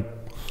for was like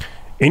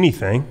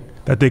anything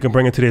that they can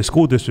bring into their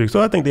school district.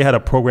 So I think they had a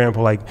program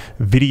for like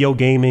video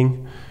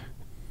gaming.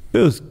 It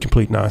was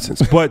complete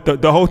nonsense. But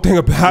the whole thing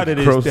about it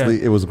is that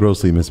it was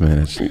grossly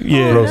mismanaged.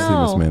 Yeah, grossly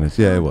mismanaged.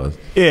 Yeah, it was.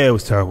 Yeah, it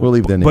was terrible. We'll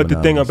leave that name But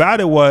the thing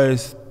about it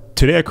was,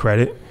 to their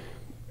credit,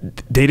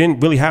 they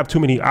didn't really have too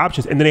many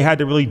options, and then they had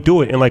to really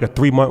do it in like a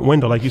 3-month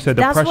window, like you said.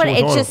 The pressure was on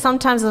them. It's just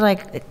sometimes they're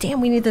like,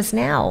 "Damn, we need this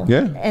now."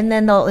 Yeah. And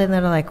then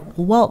they're like,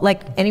 "Well,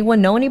 like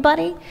anyone know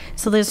anybody?"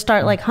 So they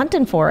start like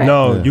hunting for it.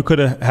 No, you could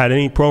have had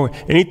any program,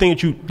 anything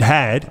that you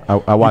had.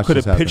 You could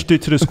have pitched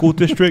it to the school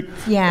district.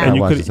 Yeah. And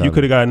you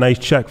could have got a nice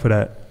check for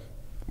that,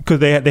 because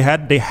they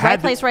had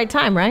right place, right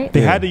time, right?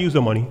 They had to use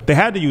the money. They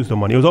had to use the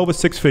money. It was over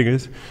six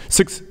figures.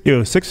 Six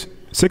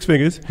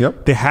figures.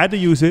 Yep. They had to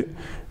use it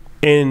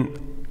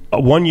in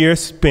a 1-year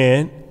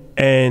span,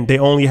 and they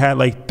only had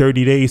like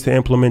 30 days to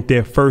implement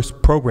their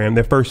first program,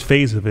 their first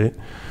phase of it.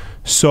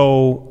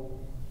 So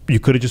you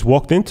could have just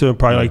walked into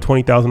probably like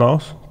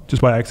 $20,000 just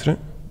by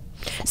accident.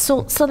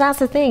 So that's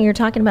the thing you're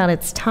talking about.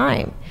 It's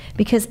time,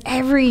 because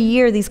every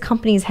year these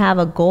companies have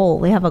a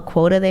goal. They have a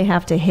quota they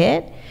have to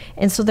hit,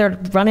 and so they're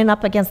running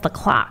up against the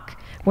clock,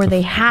 where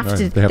they have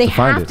to they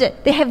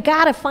have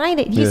got to find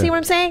it. You see what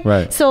I'm saying?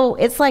 Right. So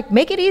it's like,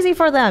 make it easy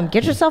for them.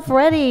 Get yourself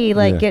ready,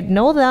 like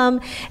know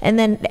them,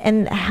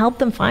 and help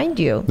them find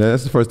you. Yeah,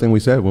 that's the first thing we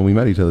said when we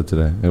met each other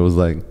today. It was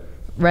like,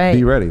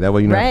 be ready. That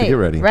way you don't have to get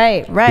ready.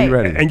 Right. Be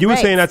ready. And you were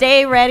saying that,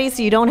 stay ready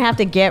so you don't have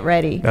to get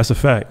ready. That's a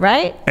fact.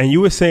 Right. And you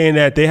were saying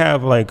that they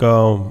have like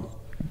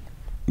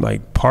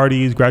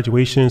parties,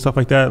 graduation, stuff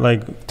like that,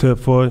 like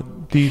for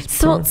these.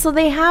 So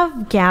they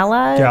have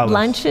galas,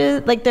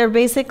 lunches, like they're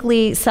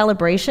basically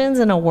celebrations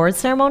and award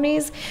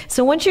ceremonies.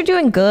 So once you're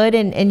doing good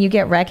and you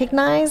get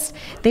recognized,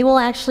 they will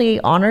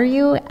actually honor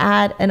you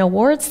at an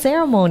award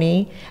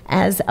ceremony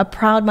as a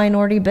proud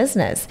minority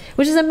business,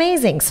 which is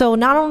amazing. So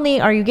not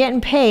only are you getting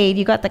paid,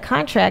 you got the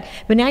contract,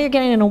 but now you're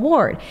getting an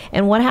award.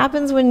 And what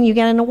happens when you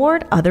get an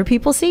award? Other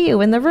people see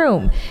you in the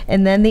room,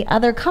 and then the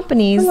other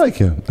companies I like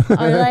him.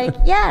 are like,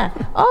 yeah,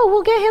 oh,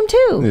 we'll get him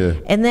too. Yeah.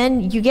 And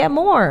then you get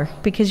more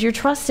because you're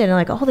trust it, and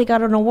like, oh, they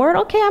got an award,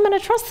 okay, I'm going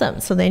to trust them.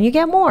 So then you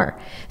get more.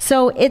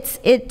 So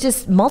it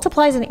just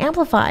multiplies and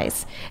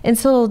amplifies. And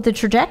so the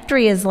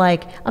trajectory is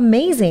like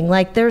amazing.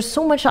 Like there's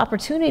so much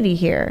opportunity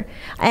here.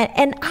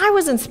 And I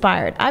was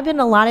inspired. I've been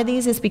to a lot of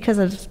these. It's because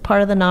of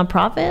part of the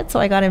nonprofit. So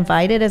I got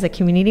invited as a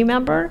community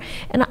member,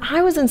 and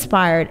I was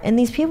inspired. And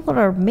these people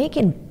are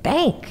making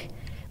bank.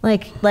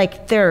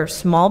 Like they're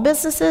small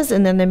businesses,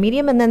 and then they're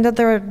medium, and then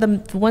they're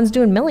the ones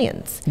doing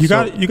millions. You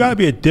got to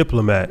be a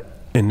diplomat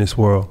in this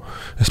world,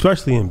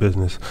 especially in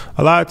business.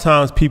 A lot of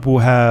times people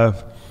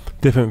have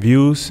different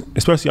views,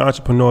 especially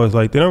entrepreneurs.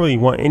 Like they don't really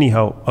want any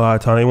help. A lot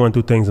of times they want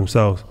to do things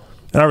themselves,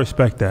 and I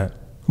respect that.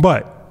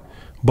 But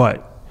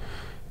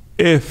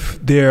if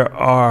there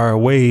are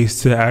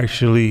ways to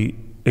actually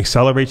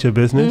accelerate your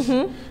business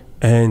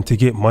and to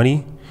get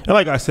money. And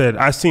like I said,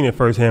 I've seen it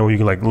firsthand where you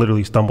can like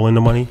literally stumble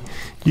into money.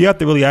 You have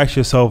to really ask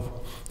yourself,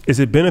 is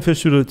it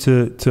beneficial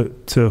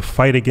to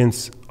fight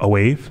against a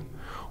wave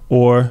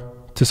or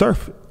to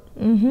surf it?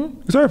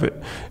 Surf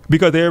it.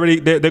 Because they're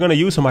going to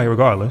use somebody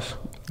regardless.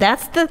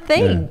 That's the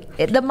thing.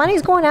 Yeah. The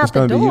money's going out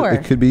the door.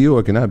 It could be you or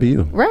it cannot be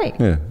you. Right.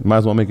 Yeah. Might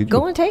as well make it you.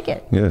 Go and take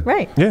it. Yeah.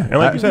 Right. Yeah. And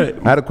like you said,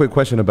 I had a quick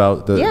question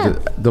about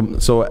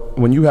so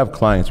when you have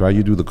clients, right,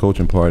 you do the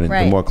coaching part, and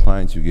the more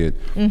clients you get,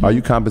 are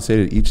you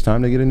compensated each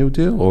time they get a new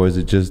deal, or is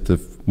it just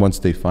once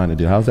they find a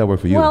deal? How does that work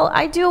for you? Well,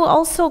 I do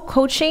also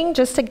coaching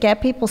just to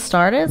get people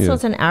started. So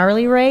it's an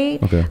hourly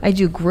rate. Okay. I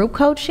do group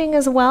coaching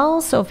as well.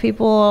 So if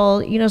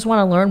people, just want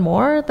to learn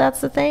more,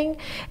 that's the thing.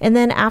 And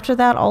then after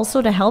that,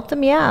 also to help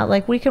them,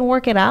 like we can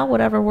work it out,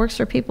 whatever works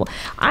for people.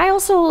 I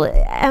also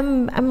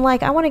I'm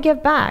like, I want to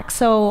give back.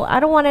 So I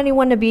don't want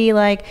anyone to be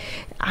like,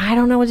 I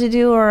don't know what to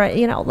do, or,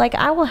 like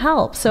I will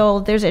help. So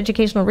there's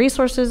educational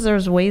resources.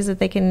 There's ways that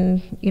they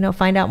can,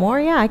 find out more.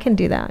 Yeah, I can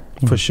do that.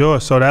 For sure.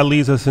 So that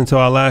leads us into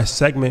our last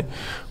segment,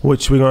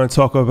 which we're going to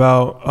talk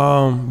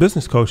about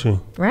business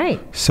coaching. Right.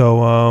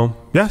 So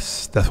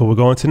yes, that's what we're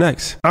going to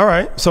next. All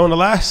right. So in the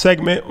last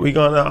segment, we're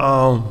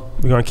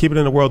gonna keep it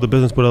in the world of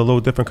business, but a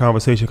little different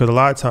conversation, because a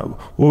lot of time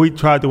what we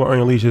try to do at Earn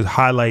Your Leisure is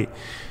highlight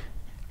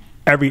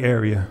every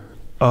area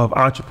of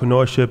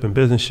entrepreneurship and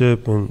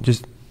businessship and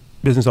just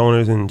business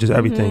owners and just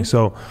everything.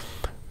 So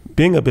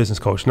being a business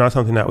coach, not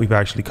something that we've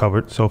actually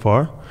covered so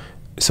far.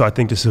 So I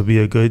think this will be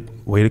a good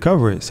way to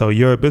cover it. So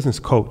you're a business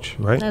coach,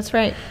 right? That's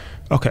right.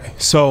 Okay.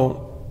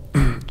 So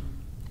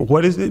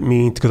what does it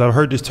mean? Because I've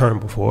heard this term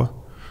before,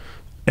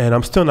 and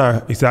I'm still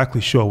not exactly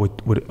sure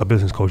what a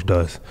business coach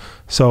does.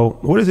 So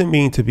what does it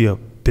mean to be a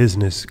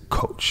business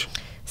coach?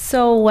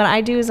 So what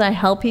I do is I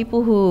help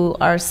people who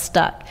are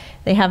stuck.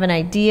 They have an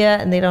idea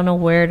and they don't know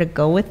where to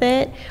go with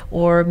it,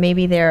 or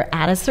maybe they're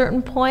at a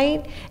certain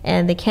point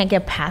and they can't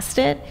get past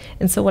it.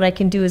 And so what I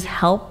can do is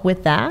help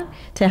with that,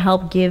 to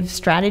help give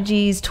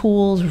strategies,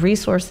 tools,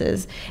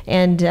 resources,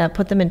 and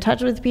put them in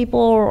touch with people,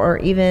 or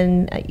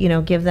even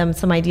give them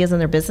some ideas on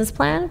their business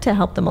plan to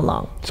help them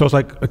along. So it's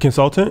like a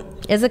consultant?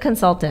 As a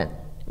consultant.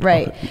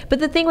 Right. Okay. But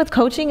the thing with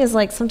coaching is,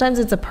 like, sometimes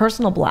it's a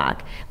personal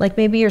block. Like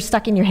maybe you're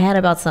stuck in your head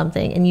about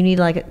something and you need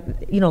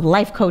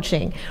life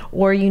coaching,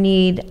 or you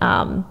need,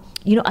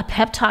 a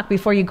pep talk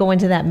before you go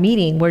into that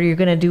meeting where you're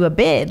going to do a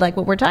bid, like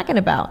what we're talking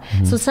about.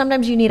 So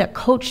sometimes you need a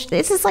coach.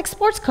 This is like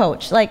sports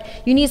coach. Like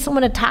you need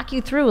someone to talk you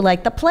through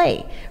like the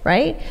play,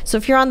 right? So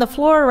if you're on the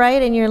floor,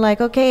 right, and you're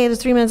like, okay,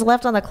 there's 3 minutes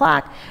left on the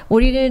clock,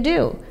 what are you going to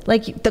do?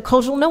 Like the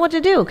coach will know what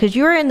to do because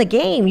you're in the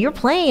game, you're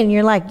playing, and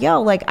you're like,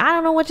 yo, like, I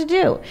don't know what to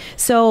do.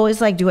 So it's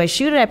like, do I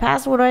shoot it? I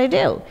pass it? What do I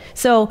do?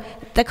 So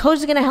the coach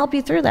is going to help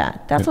you through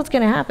that. That's what's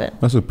going to happen.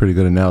 That's a pretty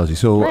good analogy.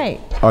 So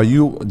are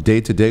you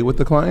day to day with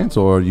the clients,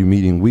 or are you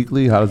meeting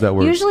weekly? How does that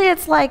work? Usually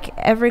it's like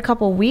every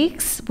couple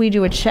weeks we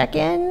do a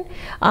check-in,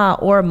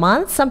 or a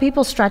month. Some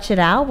people stretch it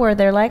out where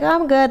they're like, oh,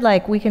 I'm good,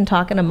 like we can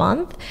talk in a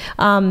month.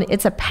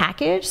 It's a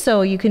package,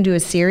 so you can do a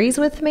series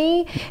with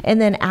me, and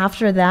then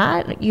after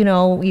that,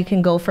 you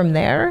can go from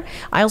there.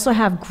 I also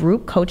have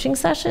group coaching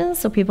sessions,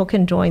 so people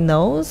can join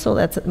those, so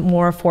that's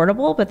more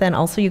affordable, but then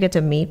also you get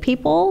to meet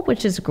people,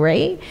 which is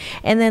great.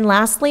 And then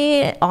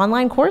lastly,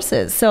 online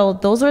courses. So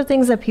those are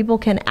things that people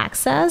can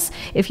access.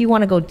 If you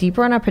want to go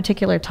deeper on a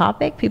particular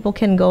topic, people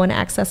can go and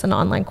access an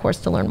online course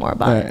to learn more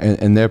about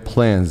it. And their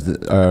plans,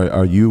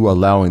 are you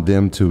allowing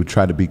them to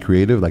try to be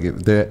creative? Like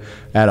if they're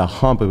at a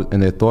hump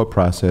in their thought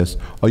process,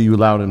 are you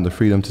allowing them the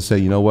freedom to say,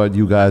 you know what,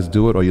 you guys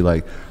do it? Or you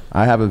like,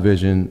 I have a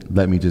vision,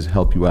 let me just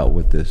help you out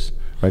with this?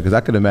 Right, because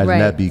I could imagine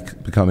that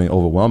becoming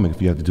overwhelming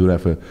if you have to do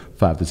that for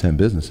 5 to 10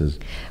 businesses.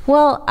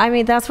 Well, I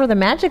mean, that's where the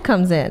magic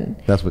comes in.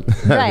 That's what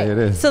right. It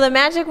is. So the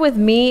magic with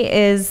me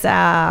is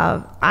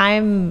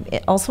I'm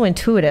also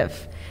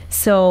intuitive.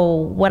 So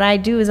what I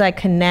do is I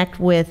connect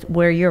with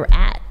where you're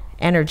at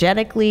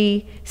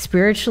energetically,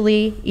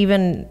 spiritually,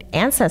 even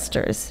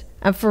ancestors.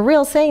 I'm for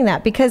real saying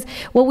that, because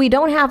what we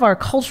don't have are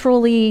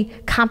culturally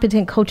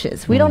competent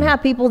coaches. We don't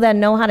have people that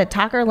know how to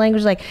talk our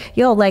language. Like,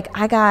 yo, like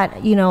I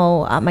got,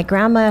 my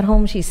grandma at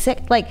home, she's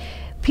sick. Like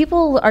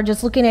people are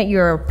just looking at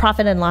your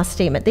profit and loss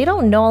statement. They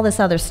don't know all this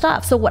other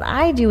stuff. So what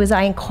I do is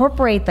I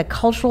incorporate the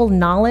cultural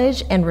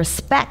knowledge and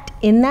respect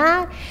in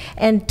that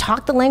and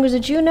talk the language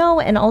that you know,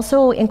 and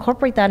also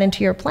incorporate that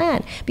into your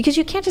plan. Because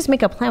you can't just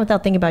make a plan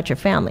without thinking about your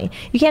family.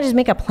 You can't just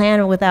make a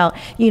plan without,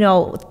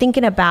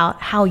 thinking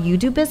about how you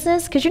do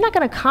business, because you're not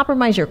going to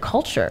compromise your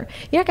culture.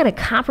 You're not going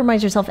to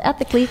compromise yourself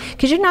ethically,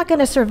 because you're not going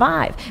to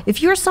survive.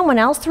 If you're someone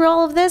else through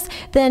all of this,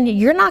 then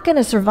you're not going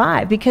to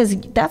survive, because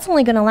that's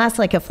only going to last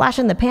like a flash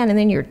in the pan, and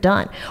then you're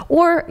done.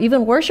 Or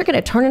even worse, you're going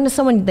to turn into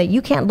someone that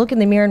you can't look in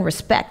the mirror and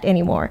respect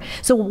anymore.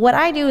 So what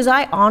I do is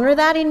I honor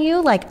that in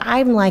you. Like,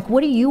 I'm like,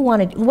 what do you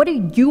want to do? What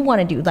do you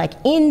want to do? Like,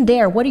 in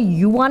there, what do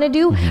you want to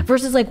do?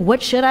 Versus like,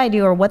 what should I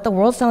do, or what the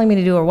world's telling me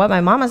to do, or what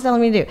my mama's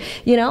telling me to do,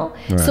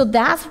 Right. So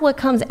that's what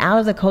comes out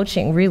of the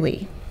coaching,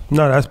 really.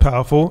 No, that's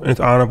powerful. It's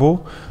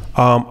honorable.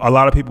 A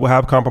lot of people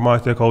have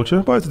compromised their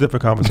culture, but it's a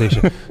different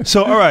conversation.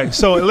 So, all right.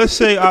 So let's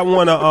say I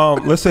want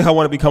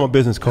to become a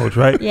business coach,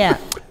 right? Yeah.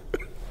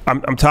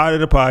 I'm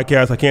tired of the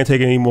podcast. I can't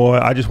take it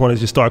anymore. I just want to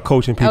just start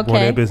coaching people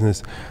in their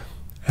business.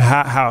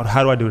 How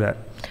do I do that?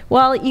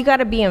 Well, you got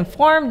to be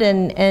informed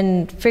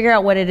and figure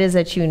out what it is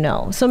that you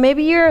know. So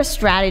maybe you're a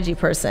strategy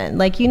person,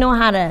 like you know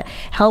how to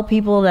help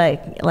people to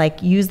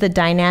like use the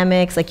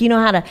dynamics, like you know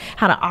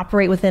how to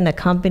operate within a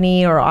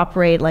company or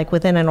operate like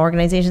within an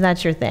organization.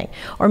 That's your thing.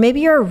 Or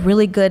maybe you're a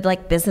really good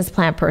like business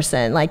plan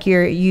person, like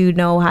you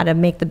know how to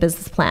make the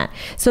business plan.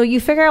 So you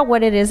figure out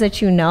what it is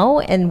that you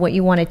know and what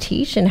you want to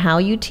teach and how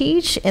you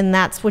teach, and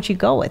that's what you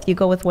go with. You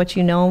go with what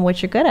you know and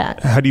what you're good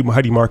at. How do you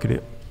market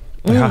it?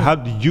 How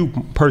do you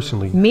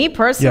personally? Me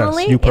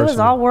personally? Yes, you personally. It was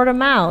all word of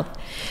mouth.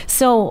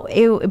 So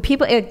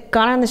it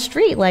got on the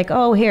street like,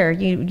 oh, here,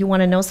 you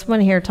want to know someone,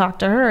 here, talk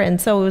to her.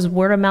 And so it was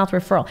word of mouth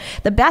referral.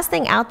 The best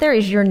thing out there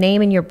is your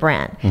name and your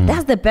brand.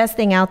 That's the best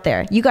thing out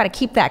there. You got to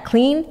keep that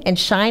clean and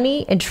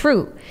shiny and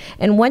true.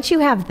 And once you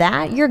have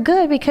that, you're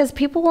good, because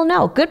people will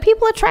know. Good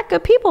people attract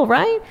good people,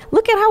 right?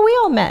 Look at how we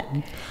all met.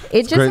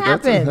 It just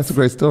happens. That's a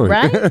great story.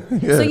 Right?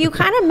 Yeah. So you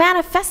kind of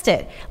manifest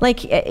it.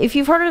 Like, if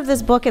you've heard of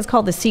this book, it's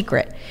called The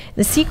Secret.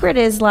 The secret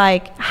is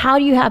like, how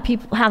do you have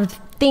people have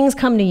things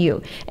come to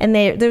you? And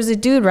there's a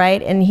dude,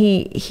 right? And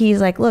he's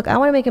like, look, I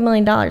want to make $1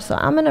 million. So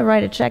I'm going to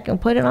write a check and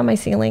put it on my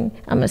ceiling.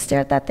 I'm going to stare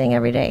at that thing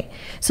every day.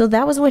 So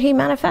that was what he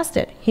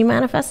manifested. He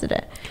manifested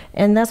it.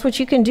 And that's what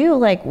you can do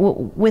like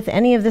with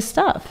any of this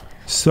stuff.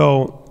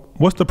 So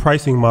what's the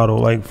pricing model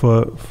like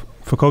for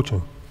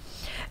coaching?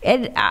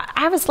 I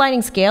have a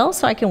sliding scale,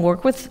 so I can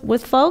work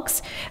with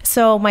folks.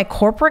 So my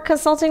corporate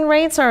consulting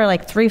rates are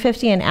like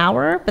 $350 an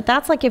hour, but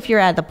that's like if you're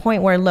at the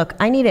point where, look,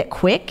 I need it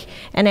quick,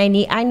 and I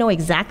know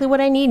exactly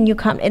what I need, and you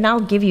come, and I'll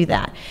give you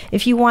that.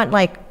 If you want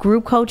like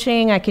group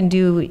coaching, I can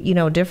do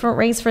different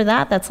rates for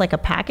that. That's like a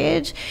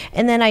package,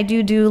 and then I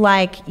do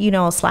like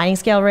a sliding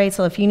scale rate.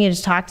 So if you need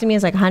to talk to me,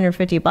 it's like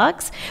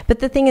 $150. But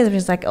the thing is,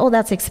 it's like, oh,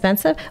 that's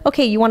expensive.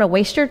 Okay, you want to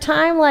waste your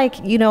time like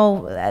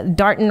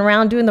darting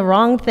around doing the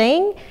wrong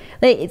thing?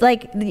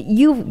 Like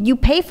you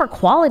pay for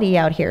quality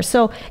out here,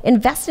 so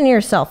invest in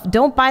yourself.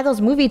 Don't buy those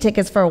movie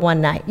tickets for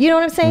one night. You know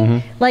what I'm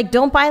saying? Like,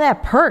 don't buy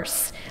that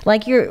purse.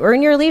 Like, you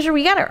earn your leisure.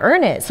 We got to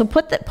earn it. So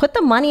put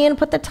the money in,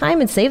 put the time,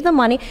 and save the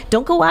money.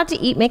 Don't go out to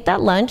eat. Make that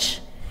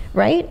lunch,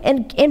 right?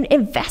 And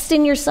invest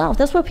in yourself.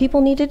 That's what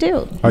people need to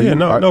do. For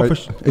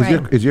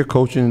sure. Is your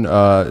coaching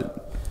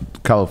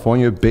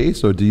California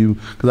based, or do you?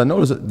 Because I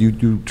noticed that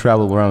you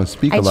travel around and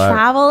speak a lot. I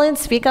travel and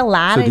speak a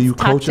lot. So do you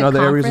coach in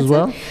other areas as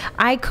well?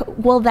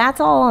 Well, that's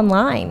all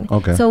online.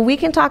 Okay. So we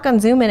can talk on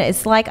Zoom, and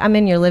it's like I'm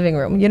in your living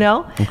room.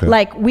 Okay.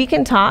 Like, we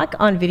can talk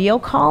on video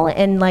call,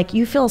 and like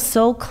you feel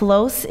so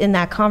close in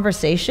that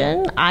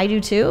conversation. I do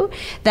too.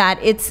 That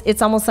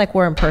it's almost like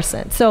we're in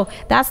person. So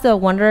that's the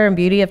wonder and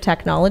beauty of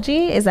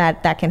technology, is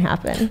that can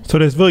happen. So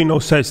there's really no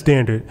set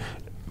standard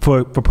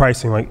for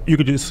pricing. Like, you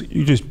just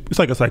it's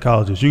like a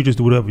psychologist. You just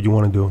do whatever you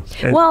want to do.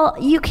 And well,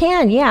 you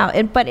can,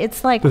 yeah. But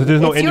it's like,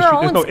 there's no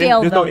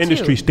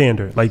industry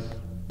standard. Like,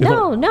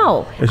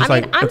 no.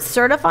 I'm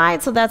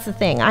certified, so that's the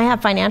thing. I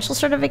have financial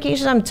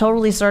certification. I'm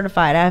totally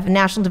certified. I have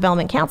National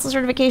Development Council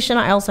certification.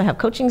 I also have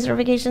coaching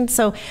certification.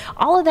 So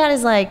all of that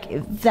is like,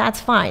 that's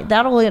fine.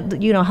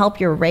 That'll help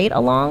your rate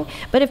along.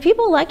 But if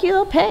people like you,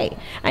 they'll pay.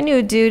 I knew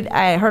a dude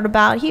I heard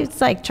about. He was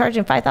like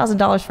charging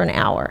 $5,000 for an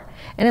hour.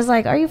 And it's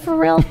like, are you for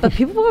real? But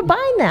people were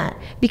buying that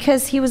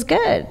because he was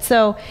good.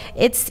 So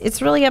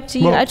it's really up to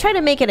you. I try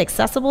to make it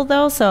accessible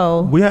though.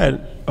 So we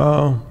had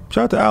shout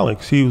out to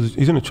Alex. He's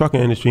in the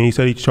trucking industry, and he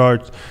said he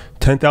charged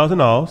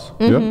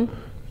 $10,000.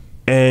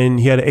 And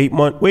he had an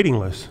 8-month waiting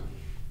list.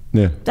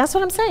 Yeah, that's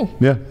what I'm saying.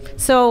 Yeah.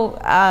 So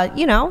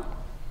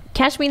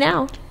catch me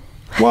now.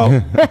 Well,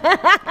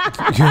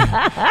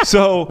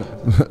 so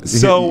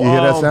you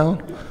hear that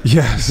sound?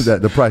 Yes.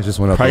 The price just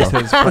went up.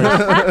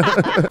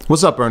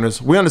 What's up,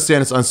 earners? We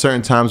understand it's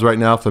uncertain times right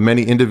now for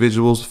many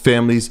individuals,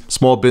 families,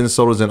 small business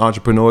owners, and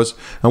entrepreneurs,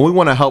 and we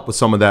want to help with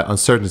some of that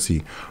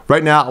uncertainty.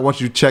 Right now, I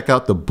want you to check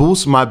out the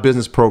Boost My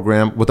Business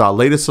program with our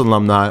latest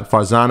alumni,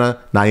 Farzana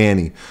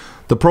Nayani.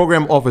 The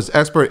program offers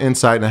expert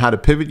insight on how to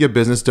pivot your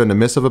business during the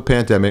midst of a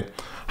pandemic,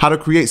 how to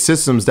create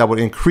systems that would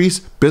increase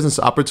business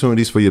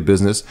opportunities for your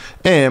business,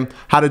 and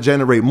how to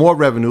generate more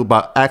revenue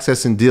by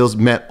accessing deals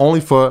meant only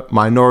for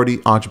minority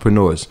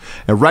entrepreneurs.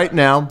 And right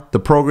now, the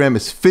program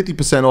is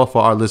 50% off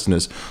for our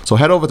listeners. So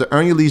head over to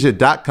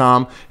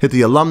earnyourleisure.com, hit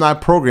the Alumni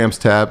Programs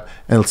tab,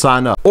 and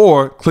sign up.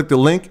 Or click the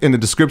link in the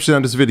description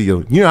of this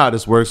video. You know how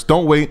this works.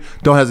 Don't wait.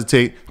 Don't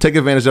hesitate. Take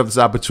advantage of this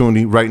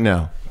opportunity right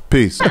now.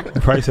 Peace. The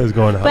price is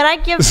going up. But I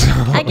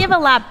give a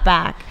lot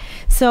back.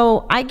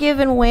 So I give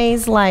in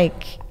ways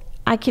like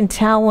I can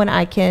tell when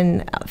I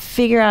can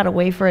figure out a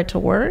way for it to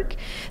work.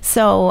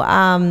 So,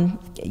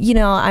 you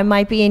know, I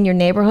might be in your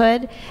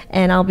neighborhood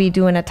and I'll be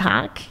doing a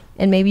talk,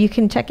 and maybe you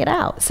can check it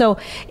out. So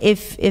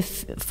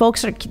if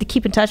folks are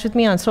keep in touch with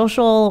me on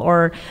social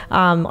or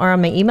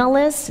on my email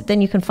list, then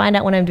you can find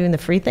out when I'm doing the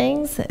free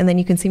things, and then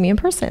you can see me in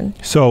person.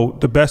 So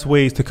the best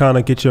ways to kind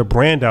of get your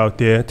brand out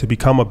there to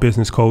become a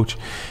business coach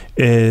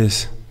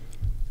is,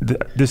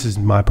 this is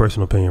my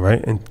personal opinion,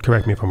 right? And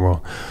correct me if I'm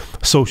wrong.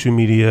 Social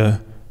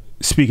media,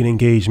 speaking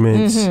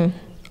engagements,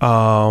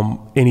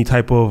 any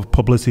type of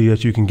publicity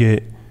that you can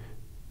get,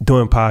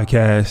 doing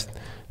podcasts,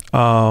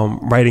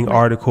 writing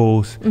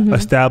articles,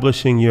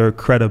 establishing your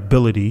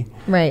credibility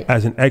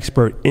as an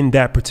expert in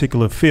that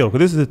particular field.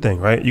 Because this is the thing,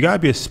 right? You got to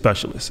be a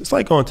specialist. It's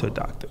like going to a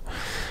doctor.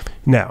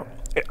 Now,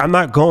 I'm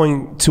not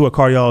going to a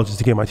cardiologist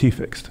to get my teeth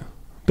fixed.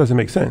 Doesn't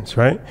make sense,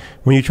 right?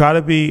 When you try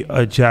to be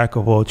a jack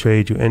of all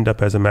trades, you end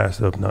up as a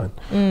master of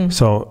none.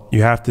 So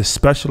you have to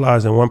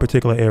specialize in one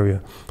particular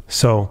area.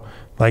 So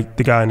like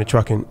the guy in the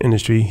trucking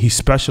industry, he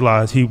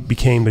specialized, he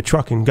became the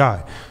trucking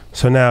guy.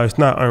 So now it's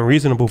not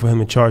unreasonable for him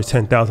to charge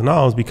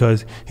 $10,000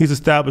 because he's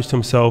established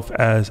himself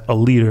as a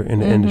leader in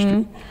the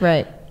industry.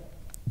 Right.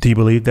 Do you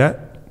believe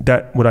that?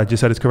 That what I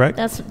just said is correct?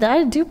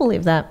 I do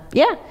believe that.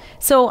 Yeah.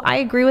 So I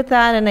agree with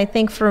that. And I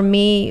think for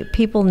me,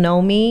 people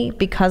know me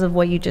because of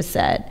what you just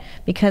said,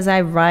 because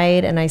I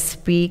write and I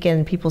speak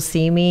and people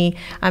see me.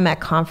 I'm at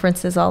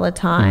conferences all the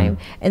time.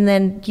 And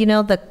then, you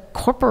know, the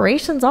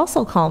corporations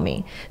also call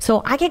me.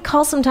 So I get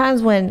calls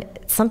sometimes when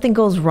something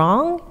goes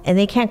wrong and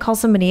they can't call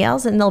somebody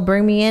else, and they'll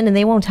bring me in and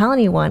they won't tell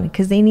anyone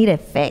because they need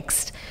it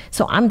fixed.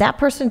 So I'm that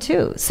person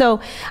too.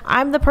 So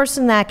I'm the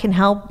person that can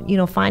help, you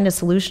know, find a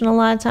solution a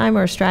lot of time,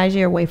 or a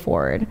strategy or way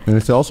forward. And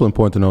it's also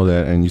important to know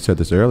that, and you said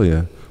this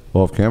earlier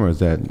off camera, is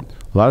that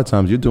a lot of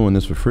times you're doing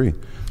this for free.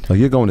 Like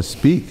you're going to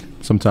speak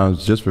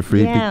sometimes just for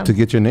free to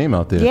get your name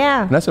out there.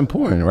 Yeah. And that's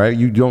important, right?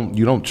 You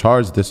don't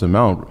charge this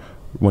amount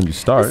when you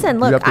start. Listen,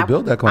 look, you have to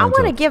build that clientele.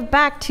 I want to give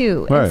back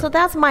too. Right. And so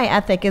that's my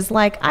ethic, is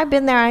like, I've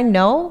been there, I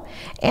know,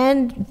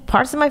 and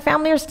parts of my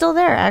family are still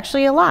there,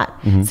 actually a lot.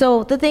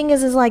 So the thing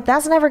is like,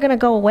 that's never going to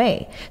go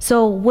away.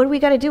 So what do we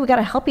got to do? We got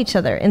to help each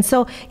other. And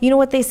so, you know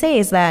what they say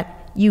is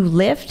that you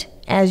lift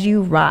as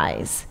you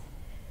rise.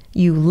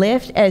 You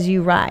lift as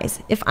you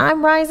rise. If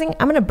I'm rising,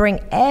 I'm going to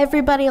bring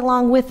everybody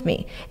along with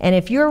me. And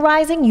if you're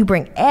rising, you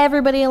bring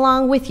everybody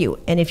along with you.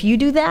 And if you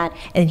do that,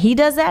 and he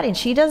does that, and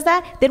she does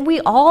that, then we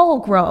all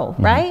grow,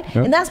 right?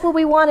 Yep. And that's what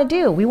we want to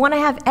do. We want to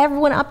have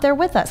everyone up there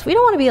with us. We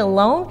don't want to be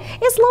alone.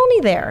 It's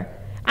lonely there.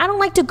 I don't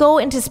like to go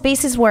into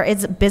spaces where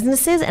it's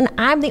businesses and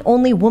I'm the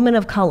only woman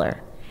of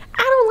color.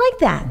 I don't like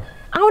that.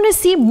 I want to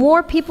see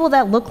more people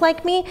that look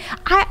like me.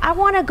 I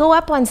want to go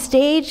up on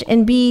stage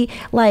and be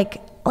like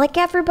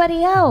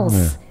everybody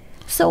else.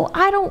 So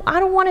I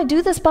don't want to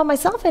do this by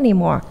myself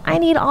anymore. I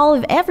need all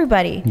of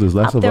everybody. There's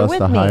less of us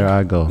the higher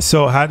I go.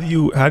 So how do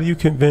you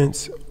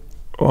convince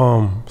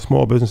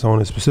small business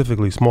owners,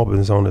 specifically small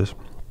business owners,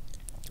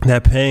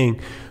 that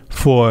paying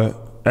for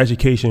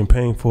education,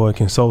 paying for a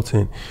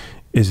consultant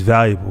is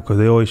valuable? Because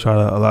they always try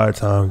to, a lot of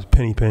times,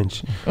 penny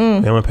pinch. They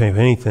don't want to pay for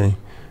anything.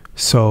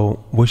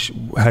 So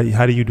how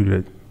do you do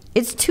that?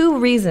 It's two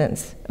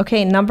reasons.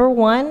 Okay, number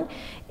one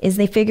is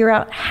they figure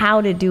out how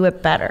to do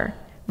it better,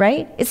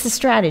 right? It's the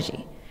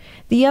strategy.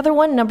 The other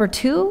one, number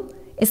two,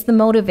 is the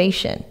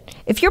motivation.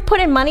 If you're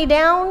putting money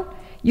down,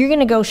 you're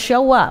gonna go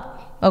show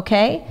up,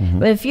 okay?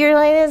 But if you're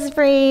like, this is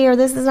free, or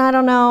this is, I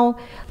don't know,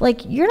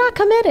 like, you're not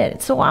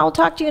committed. So I'll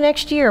talk to you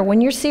next year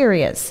when you're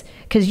serious,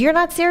 because you're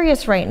not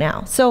serious right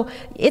now. So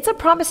it's a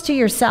promise to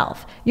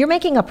yourself. You're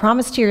making a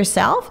promise to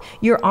yourself.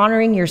 You're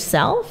honoring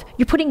yourself.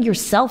 You're putting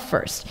yourself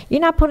first.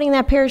 You're not putting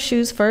that pair of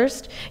shoes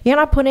first. You're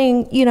not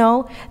putting, you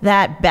know,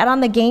 that bet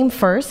on the game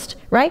first,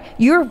 right?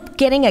 You're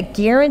getting a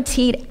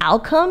guaranteed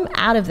outcome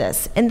out of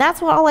this. And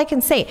that's all I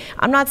can say.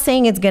 I'm not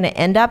saying it's going to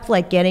end up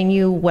like getting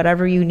you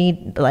whatever you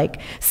need,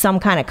 like some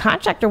kind of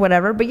contract or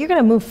whatever, but you're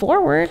going to move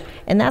forward.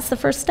 And that's the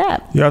first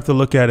step. You have to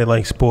look at it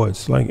like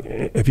sports. Like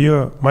if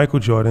you're Michael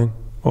Jordan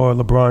or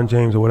LeBron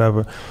James or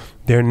whatever,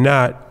 they're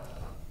not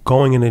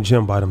going in the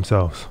gym by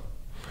themselves.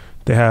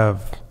 They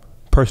have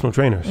personal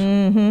trainers.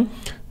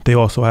 They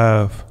also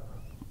have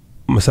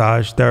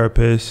massage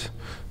therapists.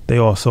 They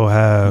also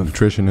have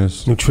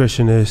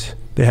nutritionists.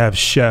 They have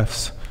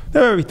chefs. They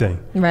have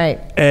everything. Right.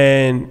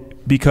 And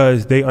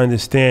because they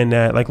understand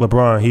that, like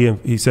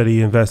LeBron, he said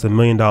he invests $1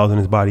 million in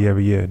his body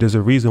every year. There's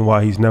a reason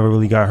why he's never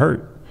really got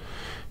hurt.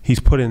 he's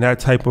putting that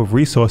type of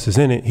resources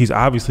in it, he's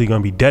obviously going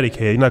to be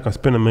dedicated. He's not going to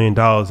spend $1 million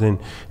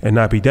and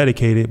not be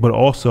dedicated. But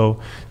also,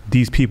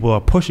 these people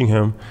are pushing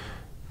him,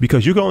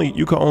 because you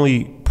can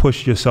only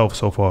push yourself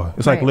so far.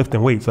 It's like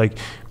lifting weights. Like,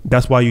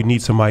 that's why you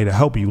need somebody to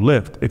help you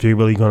lift if you're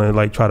really going to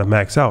like try to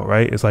max out,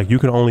 right? It's like you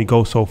can only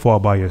go so far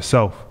by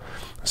yourself.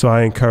 So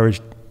I encourage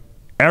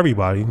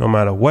everybody, no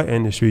matter what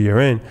industry you're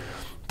in,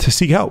 to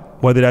seek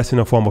help, whether that's in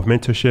the form of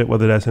mentorship,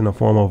 whether that's in the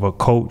form of a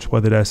coach,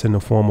 whether that's in the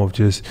form of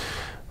just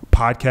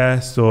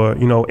podcasts, or,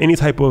 you know, any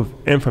type of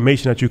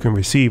information that you can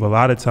receive. A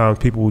lot of times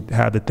people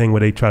have the thing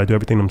where they try to do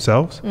everything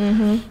themselves,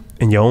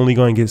 and you're only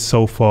going to get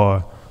so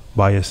far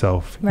by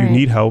yourself. You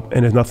need help,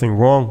 and there's nothing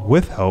wrong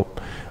with help.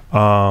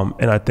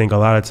 And I think a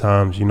lot of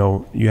times, you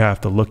know, you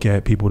have to look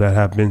at people that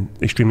have been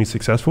extremely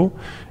successful,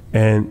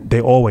 and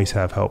they always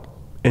have help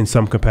in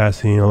some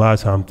capacity, and a lot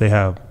of times they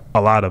have a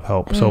lot of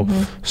help. So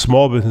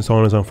small business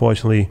owners,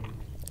 unfortunately,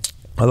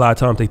 a lot of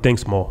times they think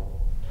small.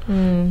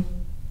 And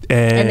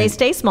they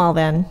stay small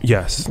then.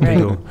 Yes, they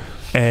do.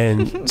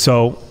 And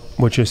so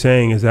what you're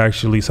saying is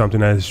actually something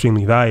that is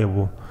extremely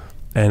valuable.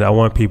 And I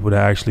want people to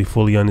actually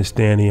fully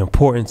understand the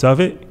importance of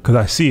it, because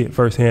I see it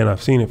firsthand.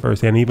 I've seen it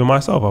firsthand. Even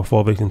myself, I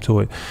fall victim to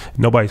it.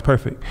 Nobody's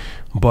perfect.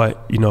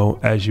 But, you know,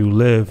 as you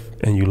live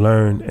and you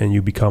learn and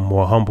you become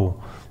more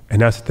humble,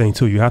 and that's the thing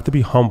too, you have to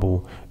be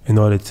humble in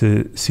order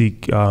to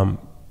seek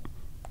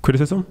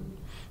criticism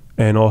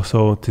and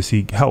also to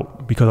seek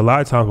help, because a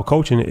lot of times with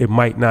coaching, it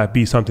might not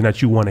be something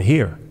that you want to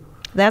hear.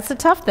 That's a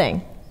tough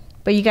thing,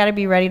 but you got to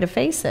be ready to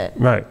face it.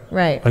 Right.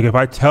 Right. Like if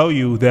I tell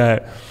you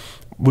that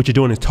what you're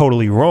doing is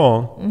totally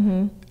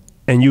wrong,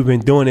 and you've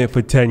been doing it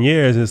for 10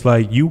 years, it's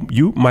like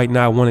you might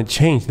not want to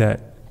change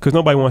that, because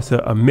nobody wants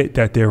to admit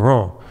that they're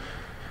wrong.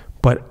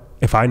 But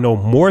if I know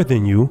more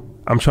than you,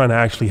 I'm trying to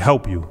actually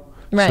help you.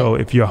 Right. So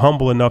if you're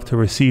humble enough to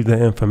receive the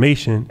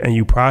information and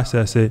you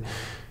process it,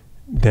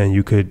 then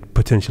you could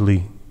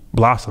potentially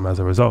blossom as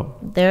a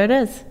result. There it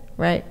is.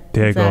 Right.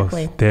 There it goes.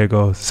 There it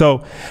goes.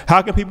 So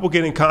how can people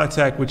get in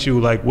contact with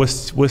you? Like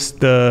what's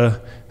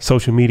the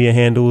social media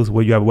handles?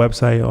 Where you have a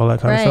website, all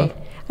that kind of stuff?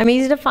 I'm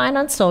easy to find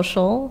on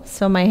social.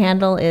 So my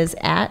handle is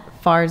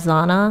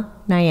 @Farzana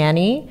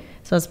Nayani.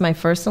 So it's my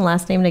first and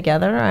last name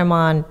together. I'm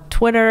on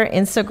Twitter,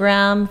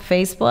 Instagram,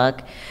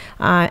 Facebook.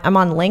 I'm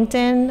on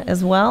LinkedIn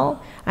as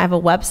well. I have a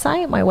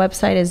website. My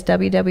website is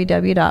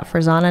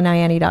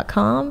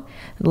www.farzananayani.com.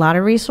 A lot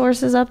of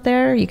resources up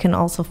there. You can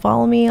also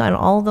follow me on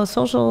all those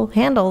social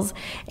handles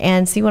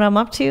and see what I'm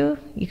up to.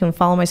 You can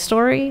follow my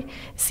story,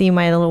 see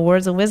my little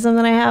words of wisdom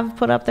that I have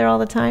put up there all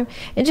the time,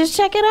 and just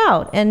check it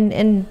out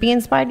and be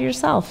inspired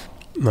yourself.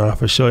 No,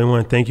 for sure. I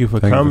want to thank you for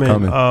coming.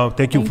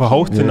 Thank you for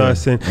hosting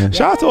us. And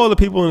shout out to all the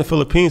people in the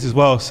Philippines as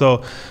well.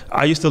 So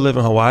I used to live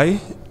in Hawaii.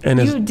 And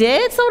you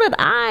did? So did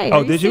I.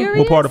 Oh, did you?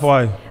 What part of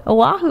Hawaii?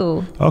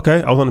 Oahu.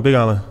 Okay. I was on the Big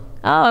Island.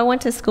 Oh, I went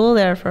to school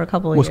there for a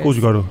couple of years. What school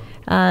did you go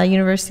to?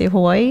 University of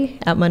Hawaii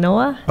at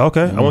Manoa.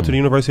 Okay. I went to the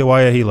University of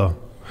Hawaii at Hilo.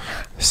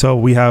 So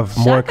we have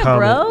more in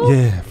common. Bro.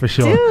 Yeah, for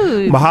sure.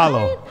 Dude,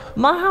 Mahalo. Right?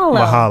 Mahalo.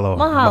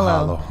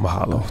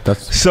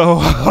 That's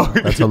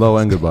hello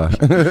and goodbye.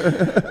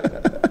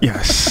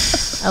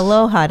 Yes.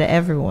 Aloha to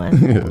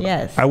everyone.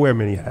 Yes. I wear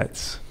many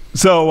hats.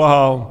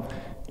 So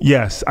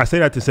yes, I say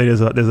that to say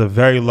there's a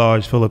very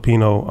large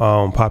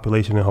Filipino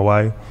population in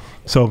Hawaii.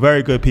 So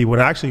very good people.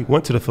 And I actually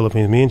went to the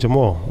Philippines. Me and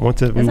Jamal went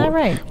to. Is that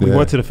right? We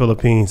went to the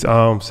Philippines.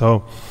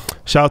 So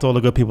shout out to all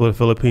the good people in the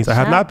Philippines. I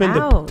have not been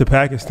to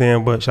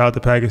Pakistan, but shout out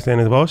to Pakistan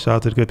as well. Shout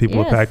out to the good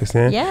people in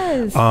Pakistan.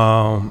 Yes.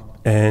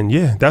 And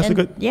that's a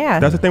good. Yeah.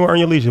 That's the thing with Earn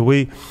Your Leisure.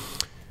 We're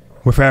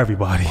for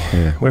everybody.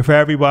 Yeah. We're for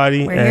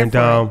everybody. And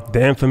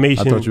the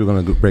information. I thought you were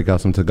going to break out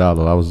some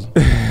Tagalog. I was.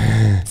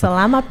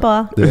 Salamat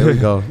po. There we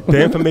go.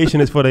 The information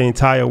is for the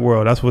entire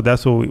world. That's what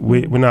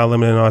we're not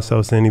limiting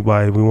ourselves to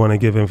anybody. We want to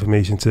give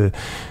information to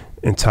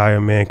entire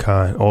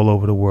mankind all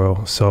over the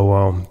world.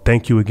 So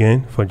thank you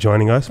again for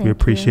joining us. We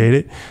appreciate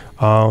it.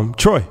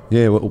 Troy.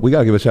 Yeah, well, we got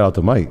to give a shout out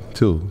to Mike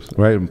too,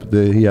 right?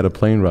 He had a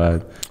plane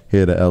ride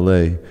here to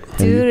LA.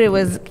 Dude, it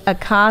was a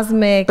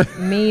cosmic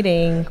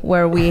meeting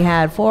where we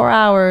had 4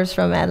 hours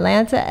from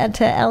Atlanta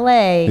to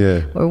LA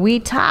where we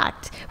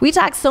talked. We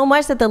talked so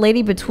much that the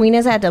lady between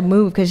us had to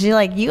move because she's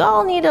like, you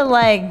all need to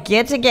like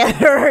get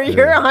together.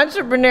 You're an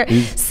entrepreneur.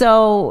 He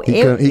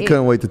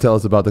couldn't wait to tell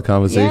us about the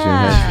conversation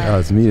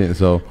us meeting.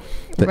 So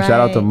shout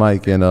out to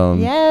Mike and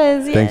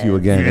thank you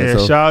again. Yeah,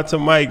 shout out to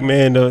Mike,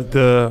 man,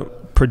 the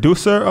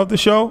producer of the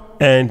show,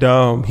 and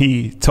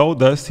he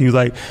told us, he was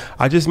like,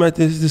 I just met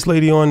this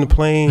lady on the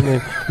plane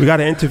and we got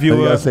to interview her.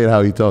 You gotta say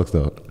how he talks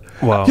though.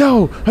 Wow.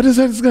 Yo, I just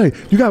had this guy.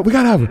 We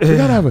gotta have her. We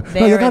gotta have her.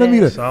 No, you gotta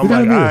meet her. So I'm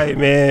like, all right,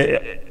 man.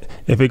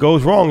 If it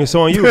goes wrong, it's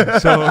on you.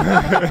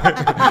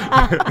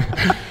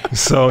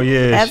 So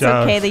yeah, that's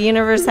okay. The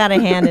universe had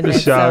a hand in it.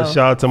 Shout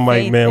out to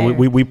Mike, man.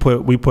 We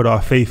put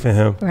our faith in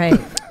him. Right.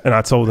 And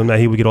I told him that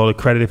he would get all the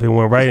credit if it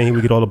went right, and he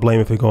would get all the blame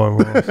if it going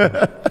wrong.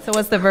 So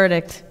what's the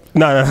verdict?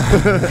 No.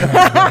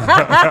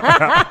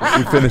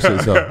 We finished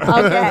it, so.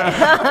 Okay.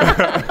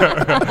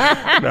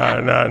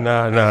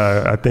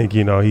 No. I think,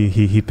 you know,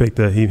 he picked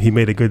he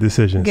made a good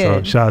decision.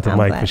 Good. So shout out to I'm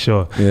Mike glad. for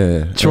sure.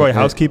 Yeah. Troy,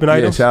 housekeeping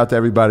items? Yeah, shout out to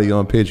everybody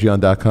on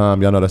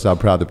patreon.com. Y'all know that's our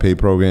Proud to Pay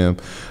program.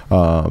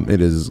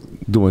 It is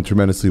doing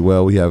tremendously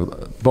well. We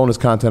have bonus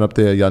content up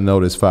there. Y'all know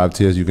there's 5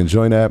 tiers. You can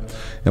join that.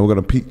 And we're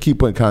going to keep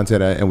putting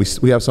content out. And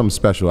we have something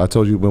special. I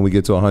told you when we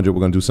get to 100, we're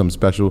going to do something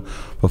special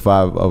for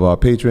 5 of our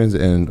patrons.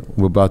 And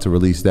we're about to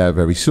release that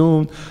very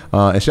soon.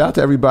 And shout out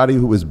to everybody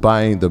who is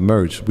buying the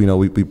merch. You know,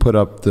 we put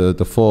up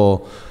the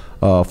fall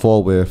wear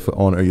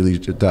on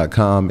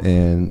earlyleisure.com.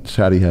 And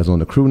Shadi has on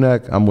the crew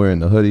neck. I'm wearing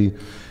the hoodie.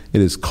 It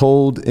is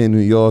cold in New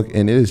York,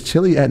 and it is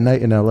chilly at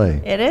night in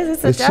LA. It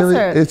is. It's a chilly.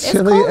 desert. It's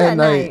chilly cold at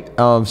night.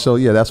 So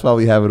yeah, that's why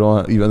we have it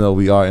on, even though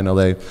we are in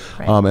LA.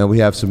 Right. And we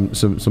have some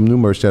new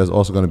merch that is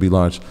also going to be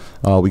launched.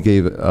 We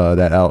gave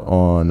that out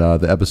on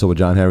the episode with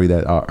John Henry,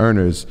 that our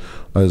earners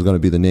is going to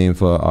be the name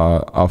for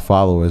our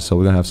followers. So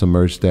we're going to have some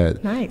merch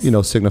that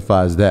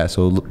signifies that.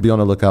 So be on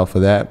the lookout for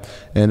that,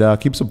 and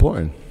keep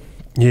supporting.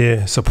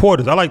 Yeah,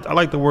 supporters. I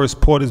like the word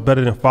supporters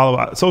better than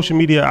follow. Social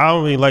media, I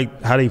don't really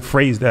like how they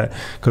phrase that,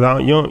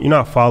 because you're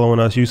not following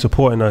us, you're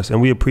supporting us,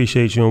 and we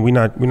appreciate you. And we're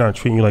not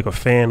treating you like a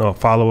fan or a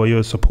follower. You're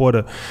a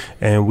supporter,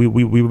 and we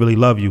really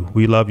love you.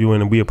 We love you,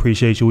 and we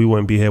appreciate you. We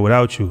wouldn't be here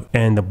without you.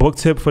 And the book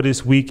tip for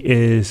this week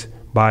is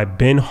by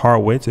Ben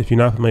Horowitz. If you're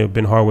not familiar with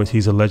Ben Horowitz,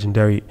 he's a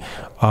legendary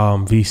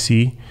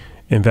VC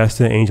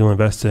investor, angel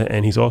investor,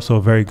 and he's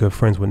also very good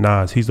friends with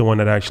Nas. He's the one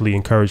that actually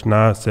encouraged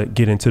Nas to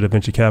get into the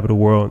venture capital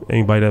world.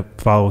 Anybody that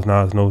follows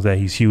Nas knows that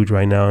he's huge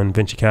right now in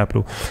venture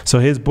capital. So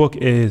his book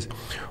is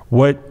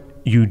What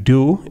You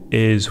Do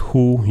Is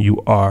Who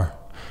You Are.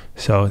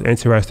 So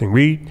interesting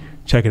read.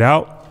 Check it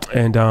out,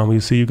 and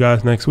we'll see you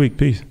guys next week.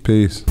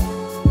 Peace.